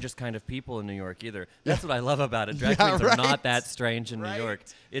the strangest kind of people in New York either. That's what I love about it. Drag Yeah, queens right. are not that strange in New York.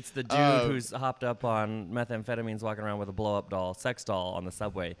 It's the dude who's hopped up on methamphetamines walking around with a blow-up doll, sex doll on the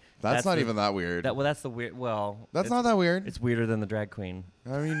subway. That's not even that weird. That's the weird. Well, That's not that weird. It's weirder than the drag queen.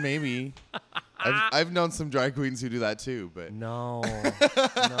 I mean, maybe. I've known some drag queens who do that too, but No.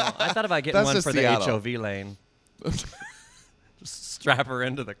 I thought about getting That's one just for Seattle. the HOV lane. Just strap her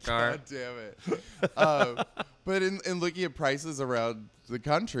into the car. God damn it. But in looking at prices around the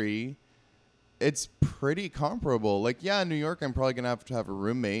country, it's pretty comparable. Like, yeah, in New York, I'm probably going to have a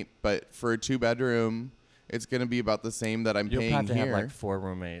roommate, but for a 2-bedroom, it's going to be about the same that I'm You'll paying have to here. have like 4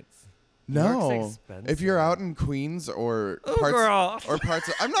 roommates. New York's No. expensive. If you're out in Queens or girl. parts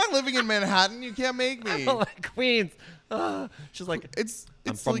of, I'm not living in Manhattan. You can't make me. I don't like Queens. She's like, It's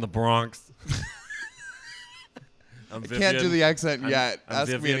I'm from like, the Bronx. I'm I can't do the accent yet. I'm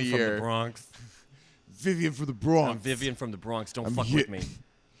Ask Vivian me in a from year. the Bronx. Vivian from the Bronx. I'm Vivian from the Bronx. Don't I'm fuck hi- with me.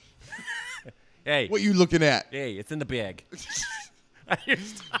 Hey. What you looking at? Hey, it's in the bag.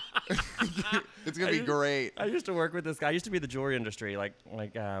 It's gonna be great. I used to work with this guy. I used to be in the jewelry industry, like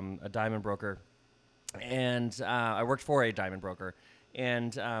a diamond broker, and I worked for a diamond broker.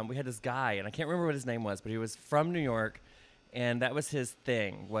 And we had this guy, and I can't remember what his name was, but he was from New York, and that was his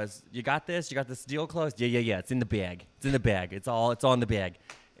thing. Was you got this deal closed? Yeah. It's in the bag. It's all in the bag.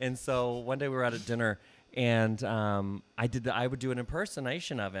 And so one day we were out at dinner, and I would do an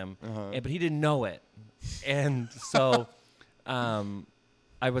impersonation of him, but he didn't know it, and so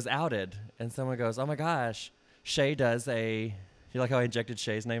I was outed, and someone goes, "Oh my gosh, Shay does a." You like how I injected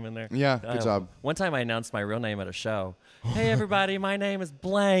Shay's name in there? Yeah, good job. One time I announced my real name at a show. Hey everybody, my name is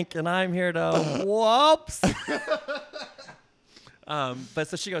blank, and I'm here to whoops. But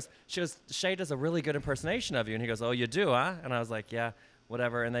so she goes, Shay does a really good impersonation of you, and he goes, oh, you do, huh? And I was like, yeah,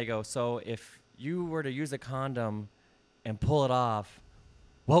 whatever. And they go, so if you were to use a condom and pull it off,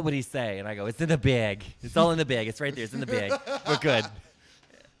 what would he say? And I go, it's in the bag. It's all in the bag. It's right there. It's in the bag. We're good.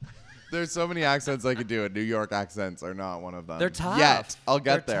 There's so many accents I could do, and New York accents are not one of them. They're tough. Yet. I'll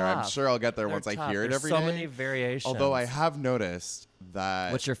get They're there. I'm tough. sure I'll get there They're once tough. I hear it There's every day. so many variations. Although I have noticed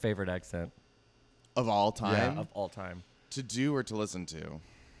that What's your favorite accent? of all time, Of all time. to do or to listen to.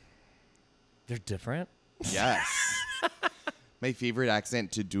 They're different? Yes. My favorite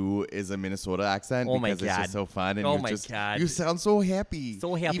accent to do is a Minnesota accent Oh my because it's God. just so fun. And Oh you're my just, God. you sound so happy.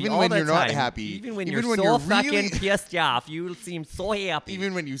 So happy Even all when the you're not time. happy. Even when you're really, fucking pissed off, you seem so happy.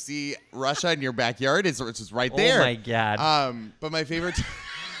 even when you see Russia in your backyard, it's just right Oh there. my God. But my favorite,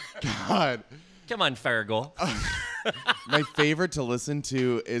 God, Come on, Fargo. my favorite to listen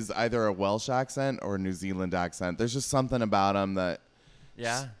to is either a Welsh accent or a New Zealand accent. There's just something about them that,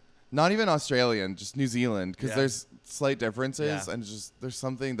 Yeah. not even Australian, just New Zealand, because Yeah. there's slight differences, Yeah. and just there's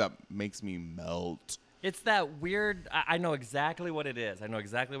something that makes me melt. It's that weird. I know exactly what it is. I know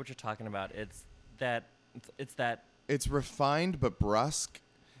exactly what you're talking about. It's that. It's refined but brusque.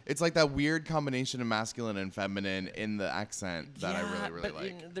 It's like that weird combination of masculine and feminine in the accent that I really, really but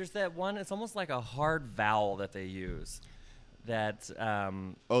like. there's that one. It's almost like a hard vowel that they use. That.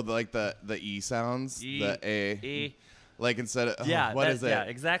 Like the E sounds, E, the A. E. Like instead of Yeah, what that- is it? yeah,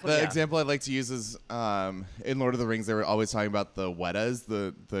 exactly, The yeah. example I'd like to use is in Lord of the Rings. They were always talking about the Weddas,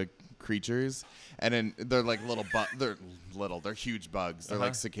 the creatures, and they're like little they're huge bugs. They're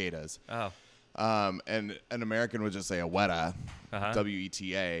like cicadas. Oh. And an American would just say a Wedda,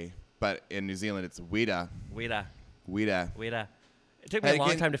 WETA, but in New Zealand it's Weta. Weta. Weta. It took me a long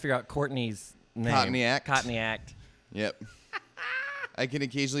Again- time to figure out Courtney's name. Courtney Act. Yep. I can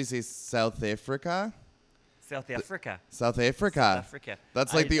occasionally say South Africa. South Africa. South Africa. Africa.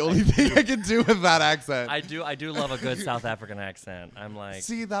 That's like the only thing I can do with that accent. I do love a good South African accent. I'm like,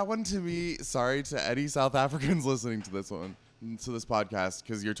 See, that one to me, sorry to any South Africans listening to this one, to this podcast,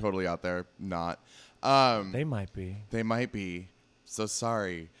 because you're totally out there. Not. they might be. They might be. So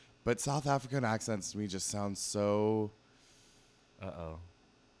sorry. But South African accents to me just sound so... Uh-oh.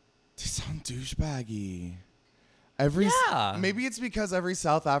 They sound douchebaggy. Yeah. Maybe it's because every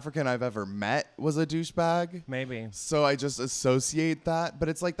South African I've ever met was a douchebag. Maybe. So I just associate that. But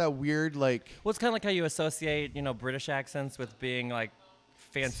it's like that weird, like... Well, it's kind of like how you associate, British accents with being, like,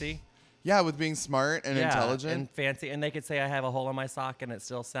 fancy. Yeah, with being smart and intelligent. and fancy. And they could say, I have a hole in my sock, and it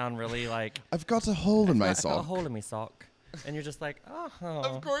still sound really like... I've got a hole in my I've got a sock. hole in my sock. And you're just like, oh.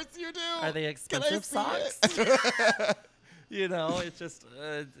 Of course you do. Are they expensive Can I see socks? it? It's just,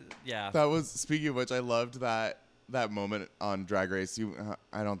 yeah. That was, speaking of which, I loved that moment on Drag Race.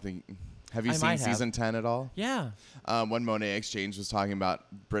 I don't think... Have you I seen might have. season 10 at all? Yeah. When Monet Exchange was talking about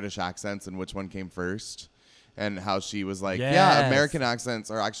British accents and which one came first. and how she was like, Yes. yeah, American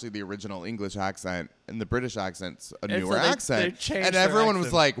accents are actually the original English accent, and the British accent's a And newer so they accent. changed And their everyone was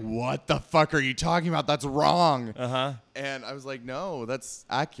accent. like, what the fuck are you talking about? That's wrong. Uh-huh. And I was like, no, that's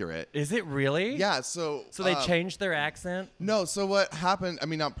accurate. Is it really? Yeah, so... So they changed their accent? No, so what happened, I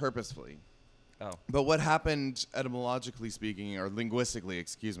mean, not purposefully, Oh. but what happened etymologically speaking, or linguistically,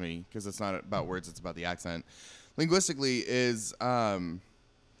 excuse me, because it's not about words, it's about the accent. Linguistically is, there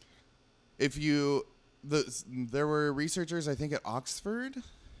were researchers, I think, at Oxford.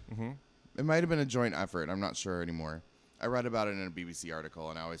 Mm-hmm. It might have been a joint effort. I'm not sure anymore. I read about it in a BBC article,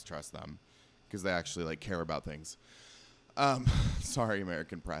 and I always trust them because they actually like care about things. Sorry,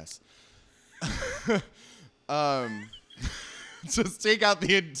 American press. Just take out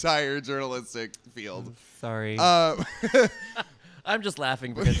the entire journalistic field. Sorry. I'm just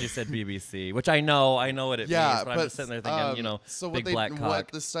laughing because you said BBC, which I know what it means, but I'm just sitting there thinking, so big black cock.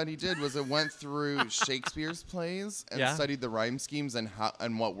 what the study did was it went through Shakespeare's plays and studied the rhyme schemes and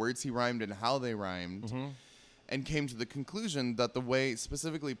what words he rhymed and how they rhymed, and came to the conclusion that the way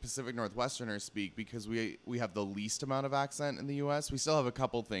specifically Pacific Northwesterners speak, because we have the least amount of accent in the U.S. We still have a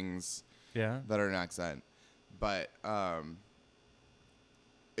couple things that are an accent, but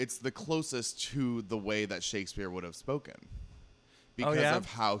it's the closest to the way that Shakespeare would have spoken. Because of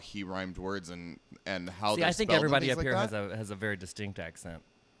how he rhymed words and how they're I think spelled everybody and up things here like has a very distinct accent.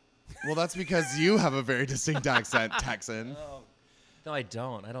 Well, that's because you have a very distinct accent, Texan. Oh. No, I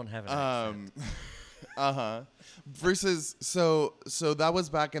don't. I don't have an accent. Versus, so that was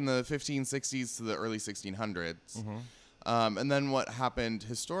back in the 1560s to the early 1600s. And then what happened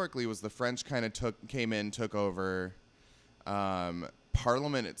historically was the French kind of took over.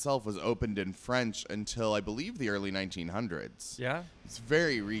 Parliament itself was opened in French until I believe the early 1900s. Yeah? It's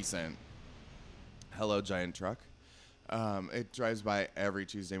very recent. Hello, giant truck. It drives by every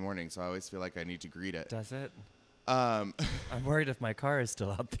Tuesday morning, so I always feel like I need to greet it. Does it? I'm worried if my car is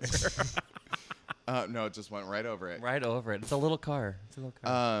still out there. No, it just went right over it. Right over it. It's a little car.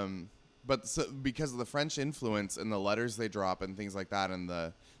 But because of the French influence and the letters they drop and things like that and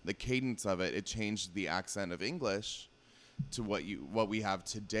the cadence of it, it changed the accent of English to what we have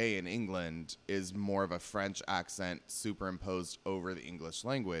today in England is more of a French accent superimposed over the English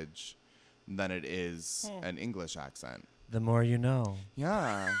language than it is an English accent. The more you know.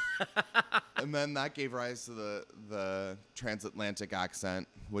 Yeah. And then that gave rise to the transatlantic accent,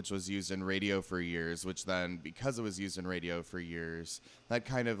 which was used in radio for years, which then, because it was used in radio for years, that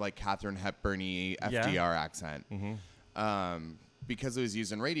kind of like Katharine Hepburn-y FDR accent. Because it was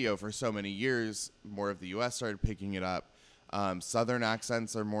used in radio for so many years, more of the U.S. started picking it up. Southern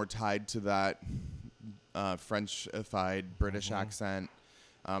accents are more tied to that Frenchified British accent.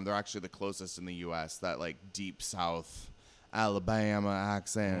 They're actually the closest in the U.S., that like deep South Alabama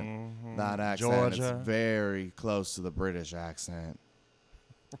accent. That accent is very close to the British accent.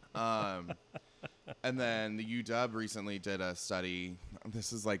 And then the UW recently did a study.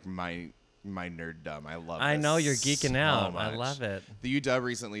 This is like my nerddom. I love it. I know you're geeking out. Much. I love it. The UW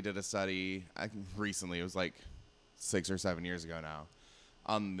recently did a study. It was like 6 or 7 years ago now,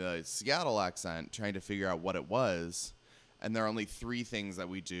 on the Seattle accent, trying to figure out what it was. And there are only 3 things that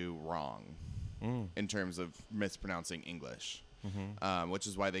we do wrong in terms of mispronouncing English, which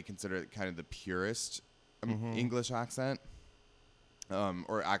is why they consider it kind of the purest English accent,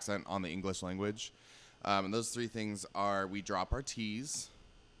 or accent on the English language. And those 3 things are: we drop our T's,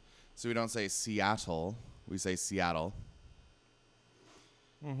 so we don't say Seattle, we say Seattle.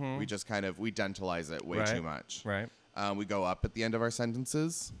 We just we dentalize it way too much. Right. We go up at the end of our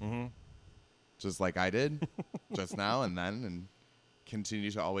sentences, just like I did just now and then, and continue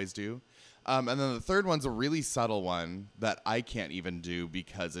to always do. And then the third one's a really subtle one that I can't even do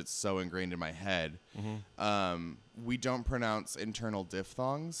because it's so ingrained in my head. We don't pronounce internal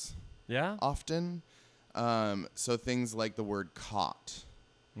diphthongs often. So things like the word caught.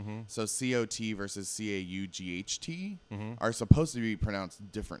 So C-O-T versus C-A-U-G-H-T are supposed to be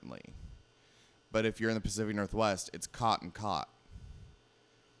pronounced differently. But if you're in the Pacific Northwest, it's caught and caught.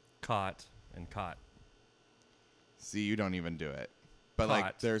 Caught and caught. See, you don't even do it. But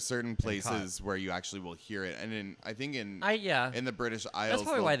like there are certain places where you actually will hear it. And I think in the British Isles. That's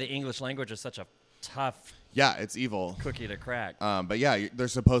probably why the English language is such a tough it's evil cookie to crack. But yeah, they're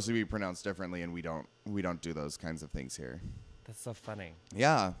supposed to be pronounced differently, and we don't do those kinds of things here. That's so funny.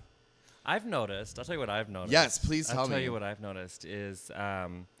 Yeah. I'll tell you what I've noticed. Yes, please tell me. I'll tell you what I've noticed is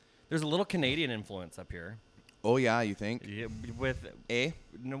there's a little Canadian influence up here. Oh, yeah, you think? Yeah,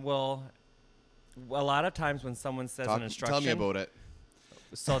 well, a lot of times when someone says an instruction. Tell me about it.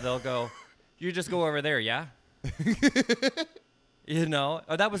 So they'll go, you just go over there, yeah? You know,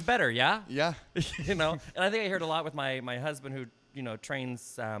 oh, that was better, yeah? Yeah. You know, and I think I heard a lot with my husband who, you know,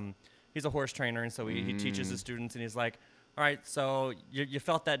 trains, he's a horse trainer, and so he teaches his students, and he's like, all right, so you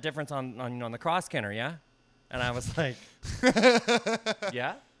felt that difference on you know, on the cross canter, yeah? And I was like,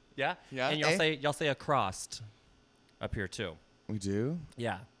 yeah? Yeah? Yeah, And y'all say across up here too. We do?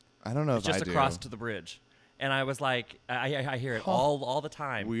 Yeah. I don't know It's if just I across do. to the bridge. And I was like, I hear it all the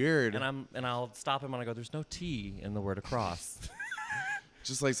time. Weird. And I'll stop him and I go, there's no T in the word across.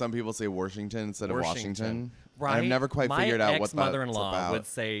 Just like some people say Washington instead of Washington. Right. I've never quite figured out what that's My ex-mother-in-law about. would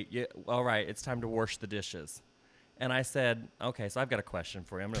say, yeah, all right, it's time to wash the dishes. And I said, okay, so I've got a question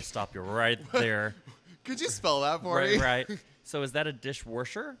for you. I'm going to stop you right there. Could you spell that for me? Right. So is that a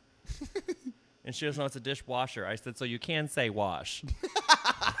dishwasher? And she goes, no, it's a dishwasher. I said, so you can say wash.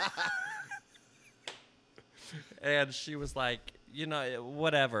 And she was like, you know,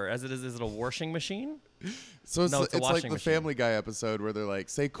 whatever. As it is it a washing machine? So it's, No, it's a like washing the machine. Family Guy episode where they're like,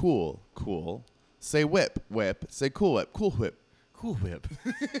 say cool, cool. Say whip, whip. Say cool whip, cool whip. Cool Whip.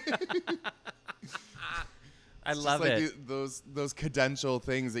 I It's love just like it. those cadential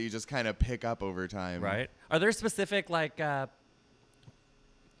things that you just kind of pick up over time. Right? Are there specific, like,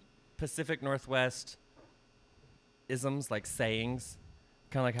 Pacific Northwest isms, like sayings?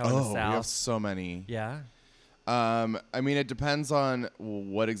 Kind of like how in the Oh, we have South. so many. Yeah? I mean, it depends on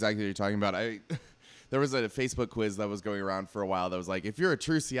what exactly you're talking about. There was a Facebook quiz that was going around for a while that was like, if you're a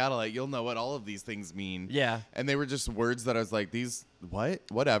true Seattleite, you'll know what all of these things mean. Yeah. And they were just words that I was like, these, what?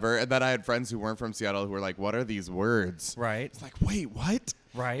 Whatever. And then I had friends who weren't from Seattle who were like, what are these words? Right. It's like, wait, what?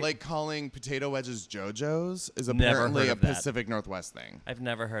 Right. Like calling potato wedges JoJo's is Never apparently heard a of that. Pacific Northwest thing. I've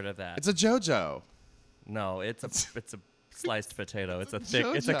never heard of that. It's a JoJo. No, it's a sliced potato. It's a It's a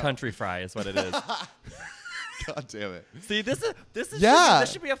thick. It's a JoJo. country fry, is what it is. God damn it. See, this is Yeah.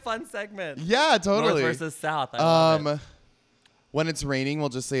 this should be a fun segment. Yeah, totally. North versus South. I love it. When it's raining, we'll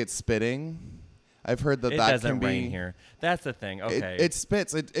just say it's spitting. I've heard that It that doesn't can be. rain here. That's the thing. Okay. It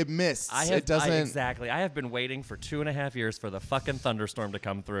spits. It mists. It doesn't. Exactly. I have been waiting for 2.5 years for the fucking thunderstorm to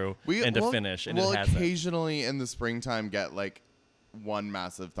come through and to finish, and we'll it hasn't. occasionally in the springtime get like one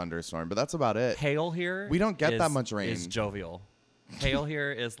massive thunderstorm, but that's about it. Hail here. We don't get that is- much rain. Is jovial. Hail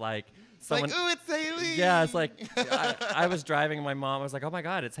here is like someone. Like, ooh, it's hailing. Yeah, it's like I was driving. And my mom was like, "Oh my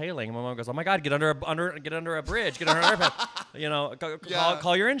God, it's hailing." And my mom goes, "Oh my God, get under a bridge, get under an underpass. You know, Yeah.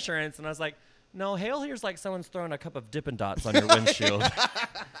 call your insurance." And I was like, "No, hail here's like someone's throwing a cup of Dippin' Dots on your windshield.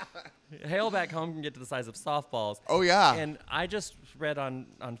 Hail back home can get to the size of softballs." Oh yeah. And I just read on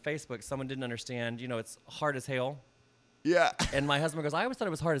Facebook someone didn't understand. You know, it's hard as hail. Yeah. And my husband goes, "I always thought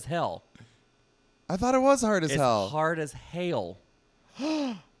it was hard as hell." I thought it was hard as It's hell. hard as hail.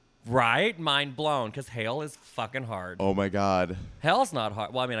 Right? Mind blown, because hail is fucking hard. Oh my God. Hell's not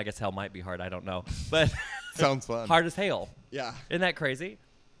hard. Well, I mean, I guess hell might be hard. I don't know. But Sounds fun. hard as hail. Yeah. Isn't that crazy?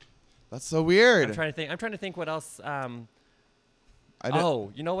 That's so weird. I'm trying to think what else. I don't-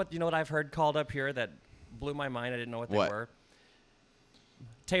 Oh, you know what I've heard called up here that blew my mind. I didn't know what they What? were.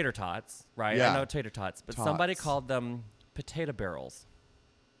 Tater tots, right? Yeah. I know tater tots, but somebody Tots. called them potato barrels.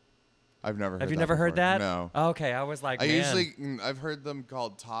 I've never heard Have you that never heard before. that? No. Okay, I was like, I man. usually I've heard them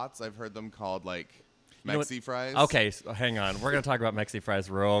called tots. I've heard them called like know what- Mexi fries. Okay, so hang on. We're going to talk about Mexi fries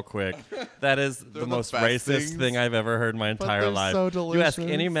real quick. That is the the most best racist things, thing I've ever heard in my but entire they're life. so You ask any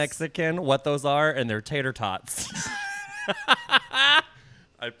delicious. Mexican what those are, and they're tater tots.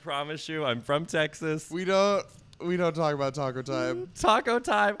 I promise you, I'm from Texas. We don't talk about taco time. Taco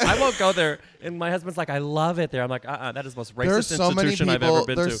time. I won't go there. And my husband's like, I love it there. I'm like, that is the most racist There's so many institution people. I've ever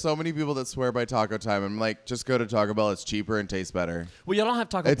been There's to. so many people that swear by taco time. I'm like, just go to Taco Bell. It's cheaper and tastes better. Well, you don't have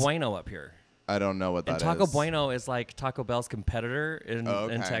Taco It's- Bueno up here. I don't know what that And is. Taco Bueno is like Taco Bell's competitor in Oh,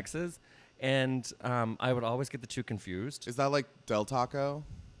 okay. Texas. And I would always get the two confused. Is that like Del Taco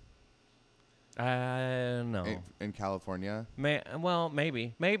No. in California? Well,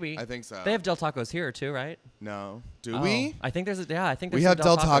 maybe. I think so. They have Del Tacos here too, right? No. Do Oh, we? I think there's We some have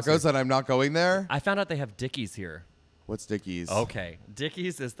Del Tacos Tacos here. and I'm not going there. I found out they have Dickies here. What's Dickies? Okay,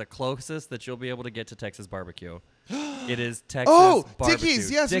 Dickies is the closest that you'll be able to get to Texas barbecue. It is Texas Oh, barbecue. Dickies.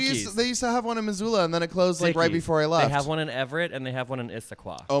 Yes, Dickies. they used to have one in Missoula and then it closed like right Dickies. before I left. They have one in Everett and they have one in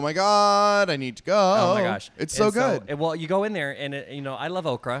Issaquah. Oh my God, I need to go. Oh my gosh, It's so And good. well, you go in there and I love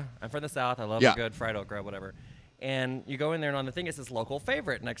okra. I'm from the South. I love Yeah. a good fried okra, whatever. And you go in there and on the thing it says local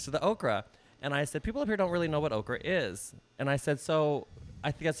favorite next to the okra. And I said, people up here don't really know what okra is. And I said, so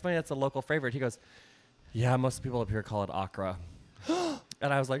I think that's funny. That's a local favorite. He goes, yeah, most people up here call it okra.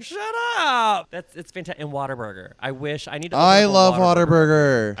 And I was like, shut up. It's fantastic. And Whataburger. I need to. I open up a love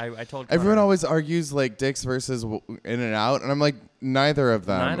Whataburger. I told Everyone Connor. always argues like Dick's versus In-N-Out, and I'm like, neither of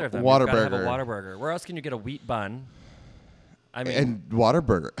them. Neither of them. You've gotta have a Whataburger. Whataburger. Where else can you get a wheat bun? I mean, and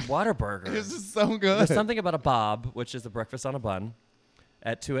Whataburger. Whataburger. It's just so good. There's something about a Bob, which is a breakfast on a bun,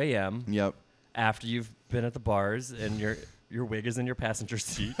 at 2 a.m. Yep. After you've been at the bars and your wig is in your passenger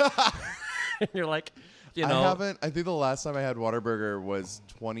seat. And you're like, you know. I think the last time I had Whataburger was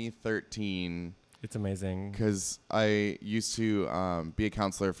 2013. It's amazing. Because I used to be a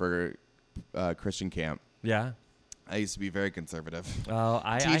counselor for Christian camp. Yeah. I used to be very conservative. Oh,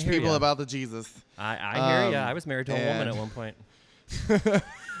 I Teach hear people ya. about the Jesus. I hear you. I was married to a woman at one point.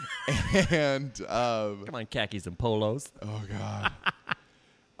 And Come on, khakis and polos. oh god,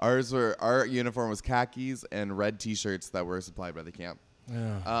 our uniform was khakis and red T-shirts that were supplied by the camp.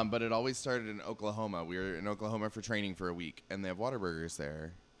 Yeah. But it always started in Oklahoma. We were in Oklahoma for training for a week, and they have Whataburgers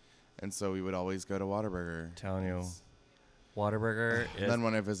there, and so we would always go to Whataburger. Telling you, Whataburger. And then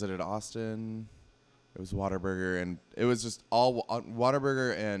when I visited Austin, it was Whataburger, and it was just all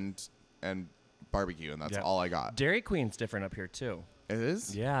Whataburger and barbecue, and that's all I got. Dairy Queen's different up here too. It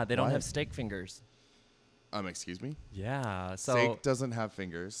is? Yeah, they don't Why? have steak fingers. Excuse me? Yeah, so Steak doesn't have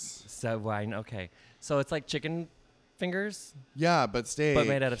fingers. so wine. Okay, so it's like chicken fingers, Yeah, but steak. but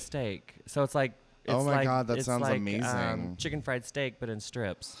made out of steak. So it's like. It's Oh my like, God, that it's sounds like, amazing. Chicken fried steak, but in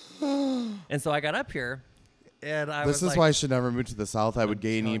strips. And so I got up here, and I This was is why I should never move to the South. I would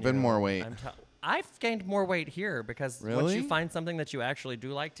gain telling even you, more weight. I've gained more weight here because once Really? you find something that you actually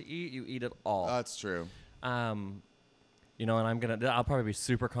do like to eat, you eat it all. That's true. You know, and I'll probably be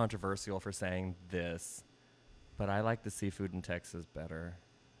super controversial for saying this, but I like the seafood in Texas better.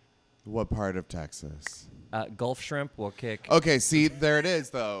 What part of Texas? Gulf shrimp will kick. Okay, see, there it is,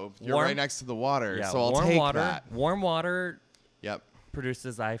 though. You're Warm- right next to the water, Yeah, so I'll warm take water. that. Warm water Yep.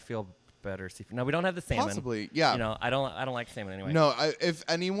 produces, I feel, better seafood. No, we don't have the salmon. Possibly, yeah. You know, I don't like salmon anyway. No, if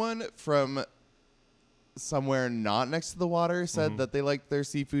anyone from somewhere not next to the water said that they liked their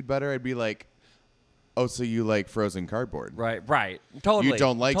seafood better, I'd be like, oh, so you like frozen cardboard. Right. Totally. You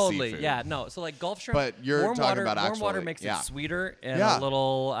don't like totally. seafood. Yeah, no. So like Gulf shrimp. But you're warm talking water, about warm actual, water like, makes yeah. it sweeter and Yeah. a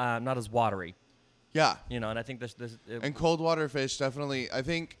little not as watery. Yeah. You know, and I think this And cold water fish, definitely. I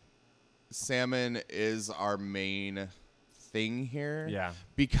think salmon is our main thing here. Yeah.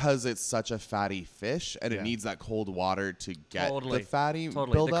 Because it's such a fatty fish, and Yeah. it needs that cold water to get Totally. the fatty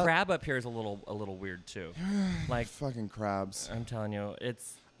totally. build The up. crab up here is a little weird too. Like Fucking crabs. I'm telling you,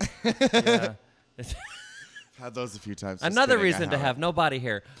 it's yeah. It's Had those a few times. Just another kidding, I reason to have haven't. no body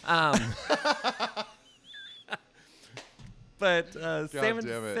hair. But damn it.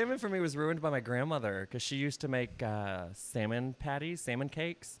 salmon for me was ruined by my grandmother because she used to make salmon patties, salmon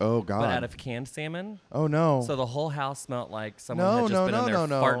cakes. Oh God. But out of canned salmon. Oh no. So the whole house smelled like someone No, had just no, been in no, there no,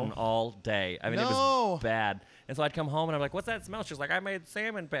 no. farting all day. I mean, it No. was bad. And so I'd come home and I'm like, "What's that smell?" She's like, "I made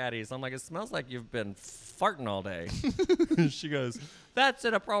salmon patties." I'm like, "It smells like you've been farting all day." She goes, "That's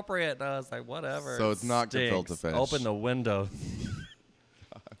inappropriate." And I was like, "Whatever." So it it's not gefilte stinks. fish. Open the window.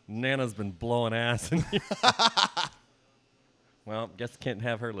 Nana's been blowing ass in here. Well, guess can't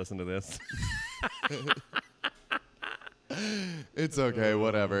have her listen to this. It's okay.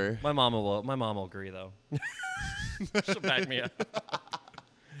 Whatever. My mom will agree though. She'll back me up.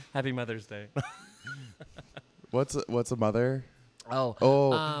 Happy Mother's Day. What's a mother? Oh.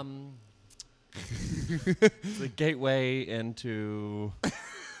 It's a gateway into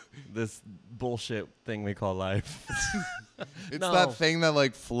this bullshit thing we call life. It's No. that thing that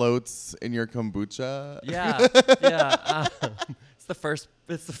like floats in your kombucha. Yeah. It's the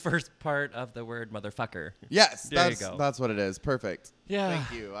first part of the word motherfucker. Yes, There you go. that's what it is. Perfect. Yeah.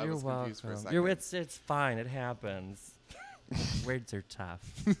 Thank you. I You're was confused for a welcome. second. It's fine. It happens. Words are tough.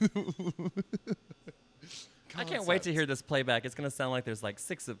 I can't wait to hear this playback. It's going to sound like there's like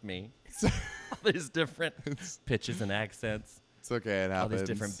 6 of me. All these different pitches and accents. It's okay. It All happens. these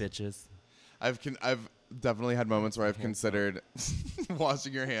different bitches. I've definitely had moments where I've considered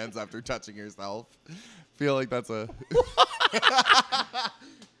washing your hands after touching yourself. Feel like that's a.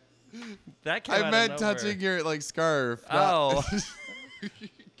 That came out I of meant nowhere. touching your like scarf. Oh.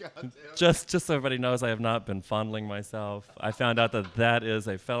 God damn. Just so everybody knows, I have not been fondling myself. I found out that is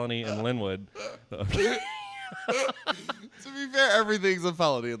a felony in Linwood. To be fair, everything's a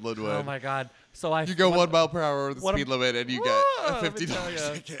felony in Linwood. Oh my God! So You go 1 mile per hour over the what speed am- limit, and you get a Whoa,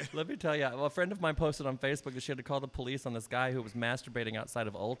 $50 ticket. Let me tell you. Well, a friend of mine posted on Facebook that she had to call the police on this guy who was masturbating outside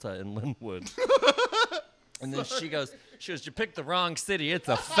of Ulta in Linwood. And then she goes, "You picked the wrong city. It's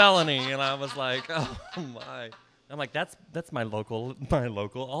a felony." And I was like, "Oh my!" I'm like, "That's my local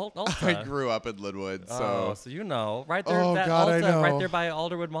Ulta." I grew up in Linwood, Oh, so so you know, right there, Oh, that God, I Ulta, right know. there by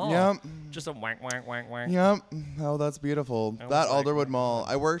Alderwood Mall. Yep. Just a wank, wank, wank, wank. yep. Oh, that's beautiful. I That was like, Alderwood Mall.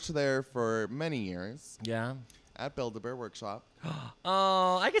 I worked there for many years, Yeah. at Build-A-Bear Workshop.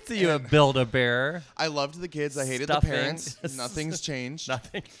 Oh, I could see you at Build-A-Bear. I loved the kids. I hated Stuffing. the parents. Nothing's changed.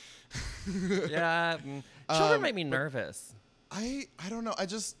 Nothing. Yeah. Children make me but nervous. I don't know.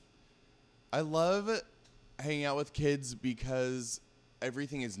 I love hanging out with kids because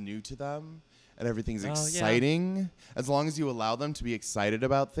everything is new to them and everything's exciting. Yeah. As long as you allow them to be excited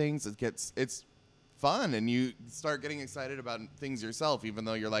about things, it's fun, and you start getting excited about things yourself, even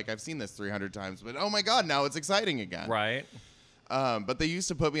though you're like, I've seen this 300 times, but oh my God, now it's exciting again. Right. But they used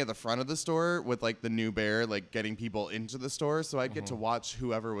to put me at the front of the store with like the new bear, like getting people into the store. So I'd get to watch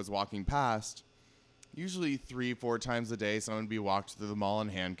whoever was walking past, usually 3-4 times a day. Someone would be walked through the mall in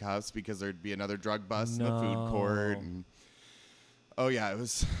handcuffs because there'd be another drug bust in the food court. And oh yeah, it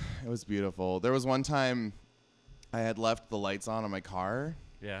was beautiful. There was one time I had left the lights on my car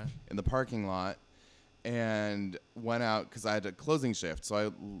in the parking lot and went out because I had a closing shift. So I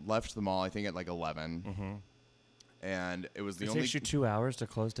left the mall, I think at like 11. And it was the only. It takes you 2 hours to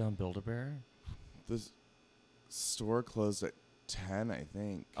close down Build-A-Bear? The store closed at 10, I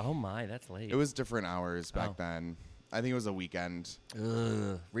think. Oh my, that's late. It was different hours back then. I think it was a weekend.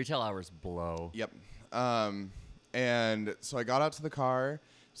 Ugh. Retail hours blow. Yep. And so I got out to the car. It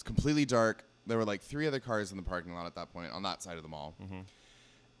was completely dark. There were like 3 other cars in the parking lot at that point on that side of the mall.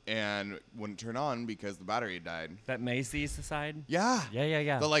 And wouldn't turn on because the battery had died. That Macy's side? Yeah.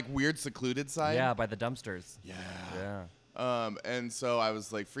 Yeah. The like weird secluded side. Yeah, by the dumpsters. Yeah. And so I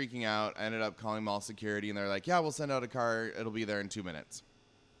was like freaking out. I ended up calling mall security, and they're like, yeah, we'll send out a car. It'll be there in 2 minutes.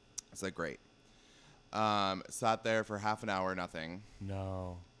 I was like, great. Sat there for half an hour, nothing.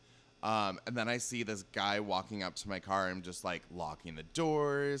 No. And then I see this guy walking up to my car. I'm just like locking the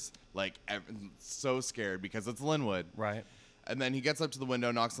doors, like so scared because it's Linwood. Right. And then he gets up to the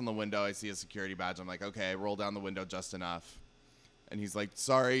window, knocks on the window. I see a security badge. I'm like, okay, roll down the window just enough. And he's like,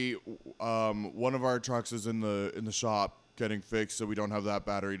 sorry, one of our trucks is in the shop getting fixed, so we don't have that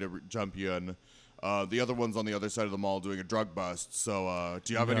battery to jump you in. The other one's on the other side of the mall doing a drug bust. So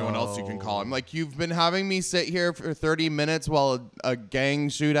do you have anyone else you can call? I'm like, you've been having me sit here for 30 minutes while a gang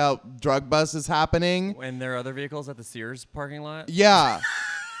shootout drug bust is happening. And there are other vehicles at the Sears parking lot? Yeah.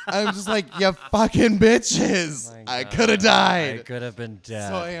 I'm just like, you fucking bitches. I could have died. I could have been dead.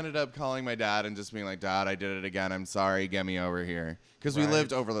 So I ended up calling my dad and just being like, Dad, I did it again. I'm sorry. Get me over here. Because we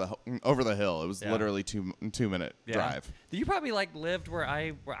lived over the hill. It was literally 2-minute drive. You probably like lived where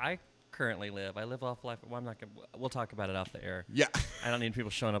I currently live. I live off life. Well, I'm not gonna. We'll talk about it off the air. Yeah. I don't need people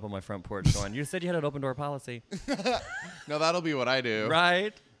showing up on my front porch going, you said you had an open door policy. No, that'll be what I do.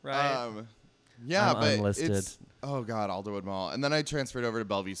 Right. Yeah, I'm but unlisted. it's Alderwood Mall, and then I transferred over to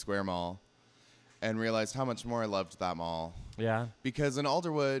Bellevue Square Mall, and realized how much more I loved that mall. Yeah. Because in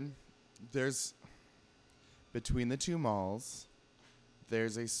Alderwood, there's between the two malls,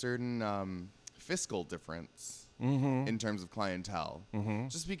 there's a certain fiscal difference in terms of clientele.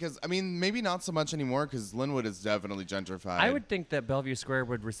 Just because, I mean, maybe not so much anymore because Linwood is definitely gentrified. I would think that Bellevue Square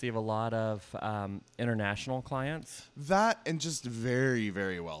would receive a lot of international clients. That and just very,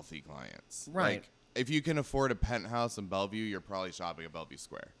 very wealthy clients. Right. Like, if you can afford a penthouse in Bellevue, you're probably shopping at Bellevue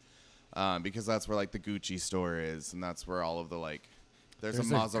Square. Because that's where, like, the Gucci store is, and that's where all of the, like, there's a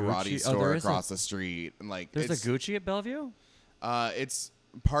Maserati store across the street. And, like, there's a Gucci at Bellevue? It's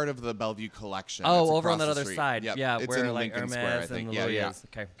part of the Bellevue collection. Oh, over on that other side. Yep. Yeah, it's where in like Lincoln Hermes Square, I think. and Louis is.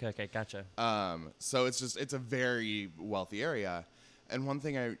 Okay, gotcha. So it's a very wealthy area. And one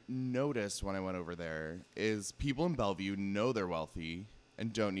thing I noticed when I went over there is people in Bellevue know they're wealthy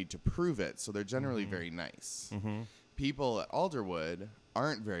and don't need to prove it. So they're generally very nice. People at Alderwood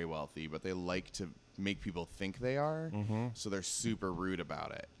aren't very wealthy, but they like to make people think they are. So they're super rude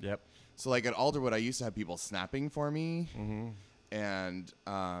about it. Yep. So like at Alderwood, I used to have people snapping for me. And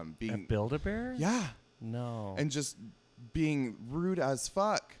being At Build-A-Bear? Yeah. No. And just being rude as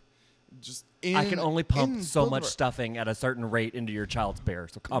fuck. Just I can only pump so much stuffing at a certain rate into your child's bear,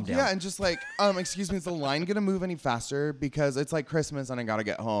 so calm down. Yeah, and just like, excuse me, is the line gonna move any faster? Because it's like Christmas and I gotta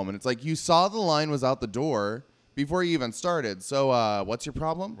get home. And it's like, you saw the line was out the door before you even started. So what's your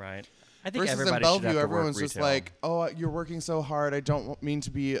problem? Right. I think Versus everybody in Bellevue, should have to everyone's work just retail. like, oh, you're working so hard. I don't mean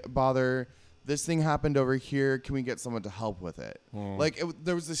to be a bother. This thing happened over here. Can we get someone to help with it? Like,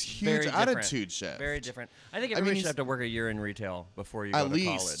 there was this huge attitude shift. Very different. I think everybody should have to work a year in retail before you go to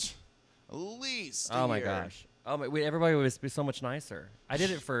college. At least. Oh my gosh. Oh my, everybody would be so much nicer. I did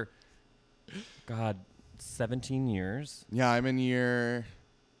it for, God, 17 years. Yeah, I'm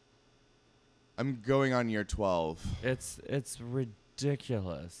going on year 12. It's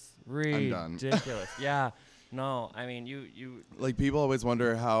ridiculous. I'm done. Ridiculous. Yeah. No, I mean, you like, people always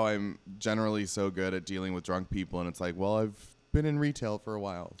wonder how I'm generally so good at dealing with drunk people, and it's like, well, I've been in retail for a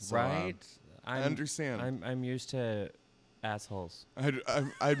while. So, right? I understand. I'm used to assholes.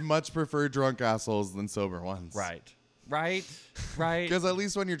 I'd much prefer drunk assholes than sober ones. Right. Because at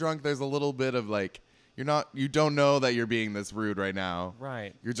least when you're drunk, there's a little bit of like, you don't know that you're being this rude right now.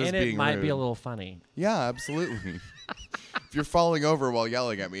 Right. You're just and being it might rude. be a little funny. Yeah, absolutely. If you're falling over while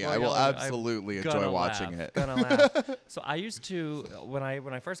yelling at me, I will absolutely enjoy watching it. Gonna laugh. So I used to, when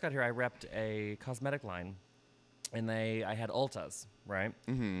I first got here, I repped a cosmetic line, and I had Ultas, right?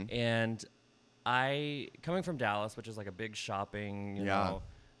 Mm-hmm. And coming from Dallas, which is like a big shopping, you know,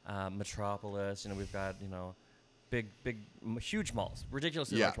 metropolis. You know, we've got big, huge malls,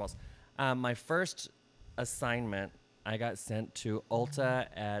 ridiculously large malls. My first assignment, I got sent to Ulta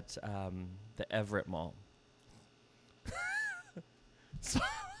at the Everett Mall. So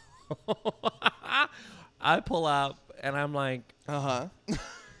I pull up and I'm like,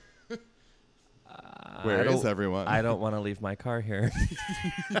 Where is everyone? I don't want to leave my car here.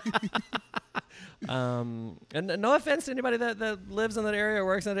 And no offense to anybody that lives in that area or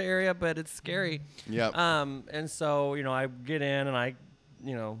works in that area, but it's scary. Yep. And so, I get in and I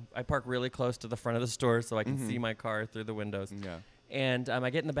park really close to the front of the store so I can see my car through the windows. Yeah. And I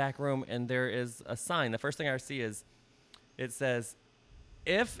get in the back room and there is a sign. The first thing I see is it says,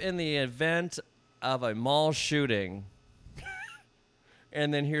 if in the event of a mall shooting,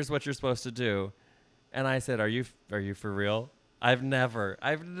 and then here's what you're supposed to do. And I said, are you for real? I've never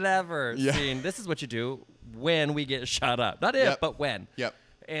seen, this is what you do when we get shot up. Not if, but when. Yep.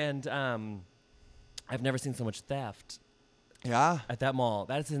 And I've never seen so much theft. Yeah. At that mall.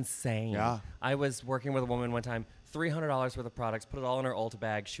 That is insane. Yeah. I was working with a woman one time, $300 worth of products, put it all in her Ulta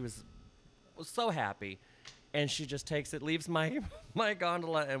bag. She was so happy. And she just takes it, leaves my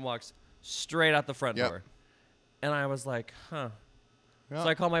gondola, and walks straight out the front door. And I was like, huh. So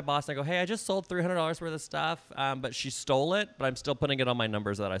I call my boss and I go, hey, I just sold $300 worth of stuff, but she stole it, but I'm still putting it on my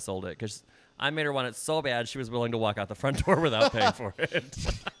numbers that I sold it because I made her want it so bad she was willing to walk out the front door without paying for it.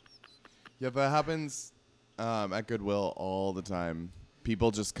 Yeah, that happens at Goodwill all the time.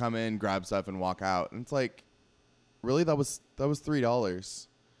 People just come in, grab stuff, and walk out. And it's like, really? That was $3.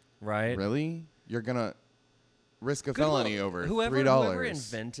 Right. Really? You're going to risk a felony over $3? Whoever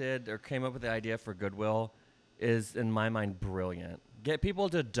invented or came up with the idea for Goodwill is, in my mind, brilliant. Get people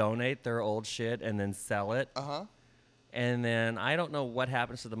to donate their old shit and then sell it. And then I don't know what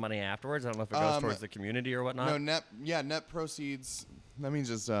happens to the money afterwards. I don't know if it goes towards the community or whatnot. No, net proceeds. Let me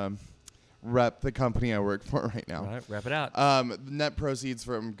just rep the company I work for right now. All right, wrap it out. Net proceeds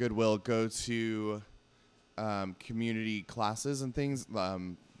from Goodwill go to community classes and things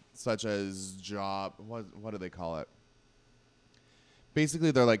such as what do they call it?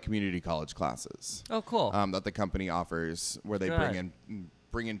 Basically, they're like community college classes. Oh, cool. That the company offers, where they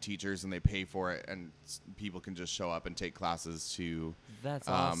bring in teachers and they pay for it, and people can just show up and take classes to That's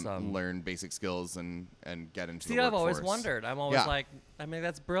awesome. Learn basic skills and get into See, the workforce. I've always wondered. I'm always like,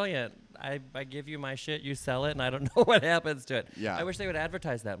 that's brilliant. I give you my shit, you sell it, and I don't know what happens to it. Yeah. I wish they would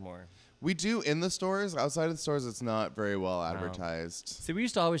advertise that more. We do in the stores. Outside of the stores, it's not very well advertised. See, we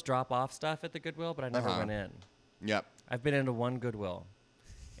used to always drop off stuff at the Goodwill, but I never went in. Yep. I've been into one Goodwill.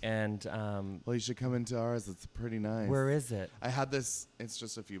 And well, you should come into ours. It's pretty nice. Where is it? I had this. It's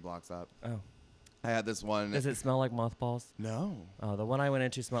just a few blocks up. Oh. I had this one. Does it smell like mothballs? No. Oh, the one I went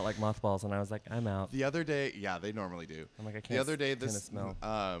into smelled like mothballs, and I was like, I'm out. The other day, yeah, they normally do. I'm like, I can't. The other day, this smell.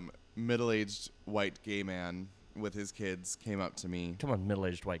 Middle-aged white gay man with his kids came up to me. Come on,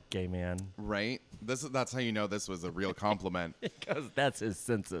 middle-aged white gay man. Right? That's how you know this was a real compliment. Because that's his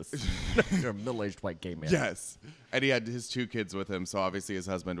census. You're a middle-aged white gay man. Yes. And he had his 2 kids with him, so obviously his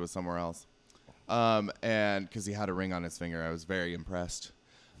husband was somewhere else. And because he had a ring on his finger, I was very impressed.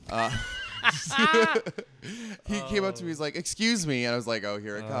 He came up to me, he's like, excuse me. And I was like, oh,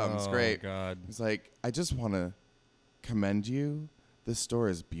 here it comes. Great. God. He's like, I just want to commend you. This store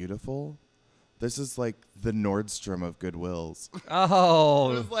is beautiful. This is like the Nordstrom of Goodwills.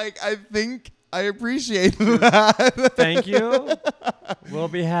 Oh. I was like, I think I appreciate that. Thank you. We'll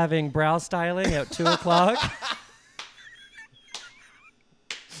be having brow styling at 2 o'clock.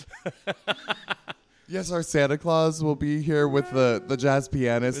 Yes, our Santa Claus will be here with the jazz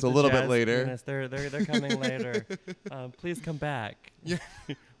pianist a little bit later. Pianist. They're coming later. Please come back. Yeah.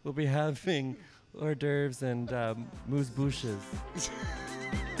 We'll be having hors d'oeuvres and moose bouches.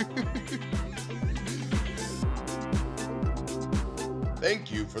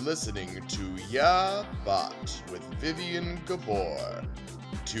 Thank you for listening to Ya Bot with Vivian Gabor.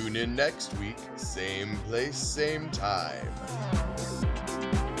 Tune in next week, same place, same time.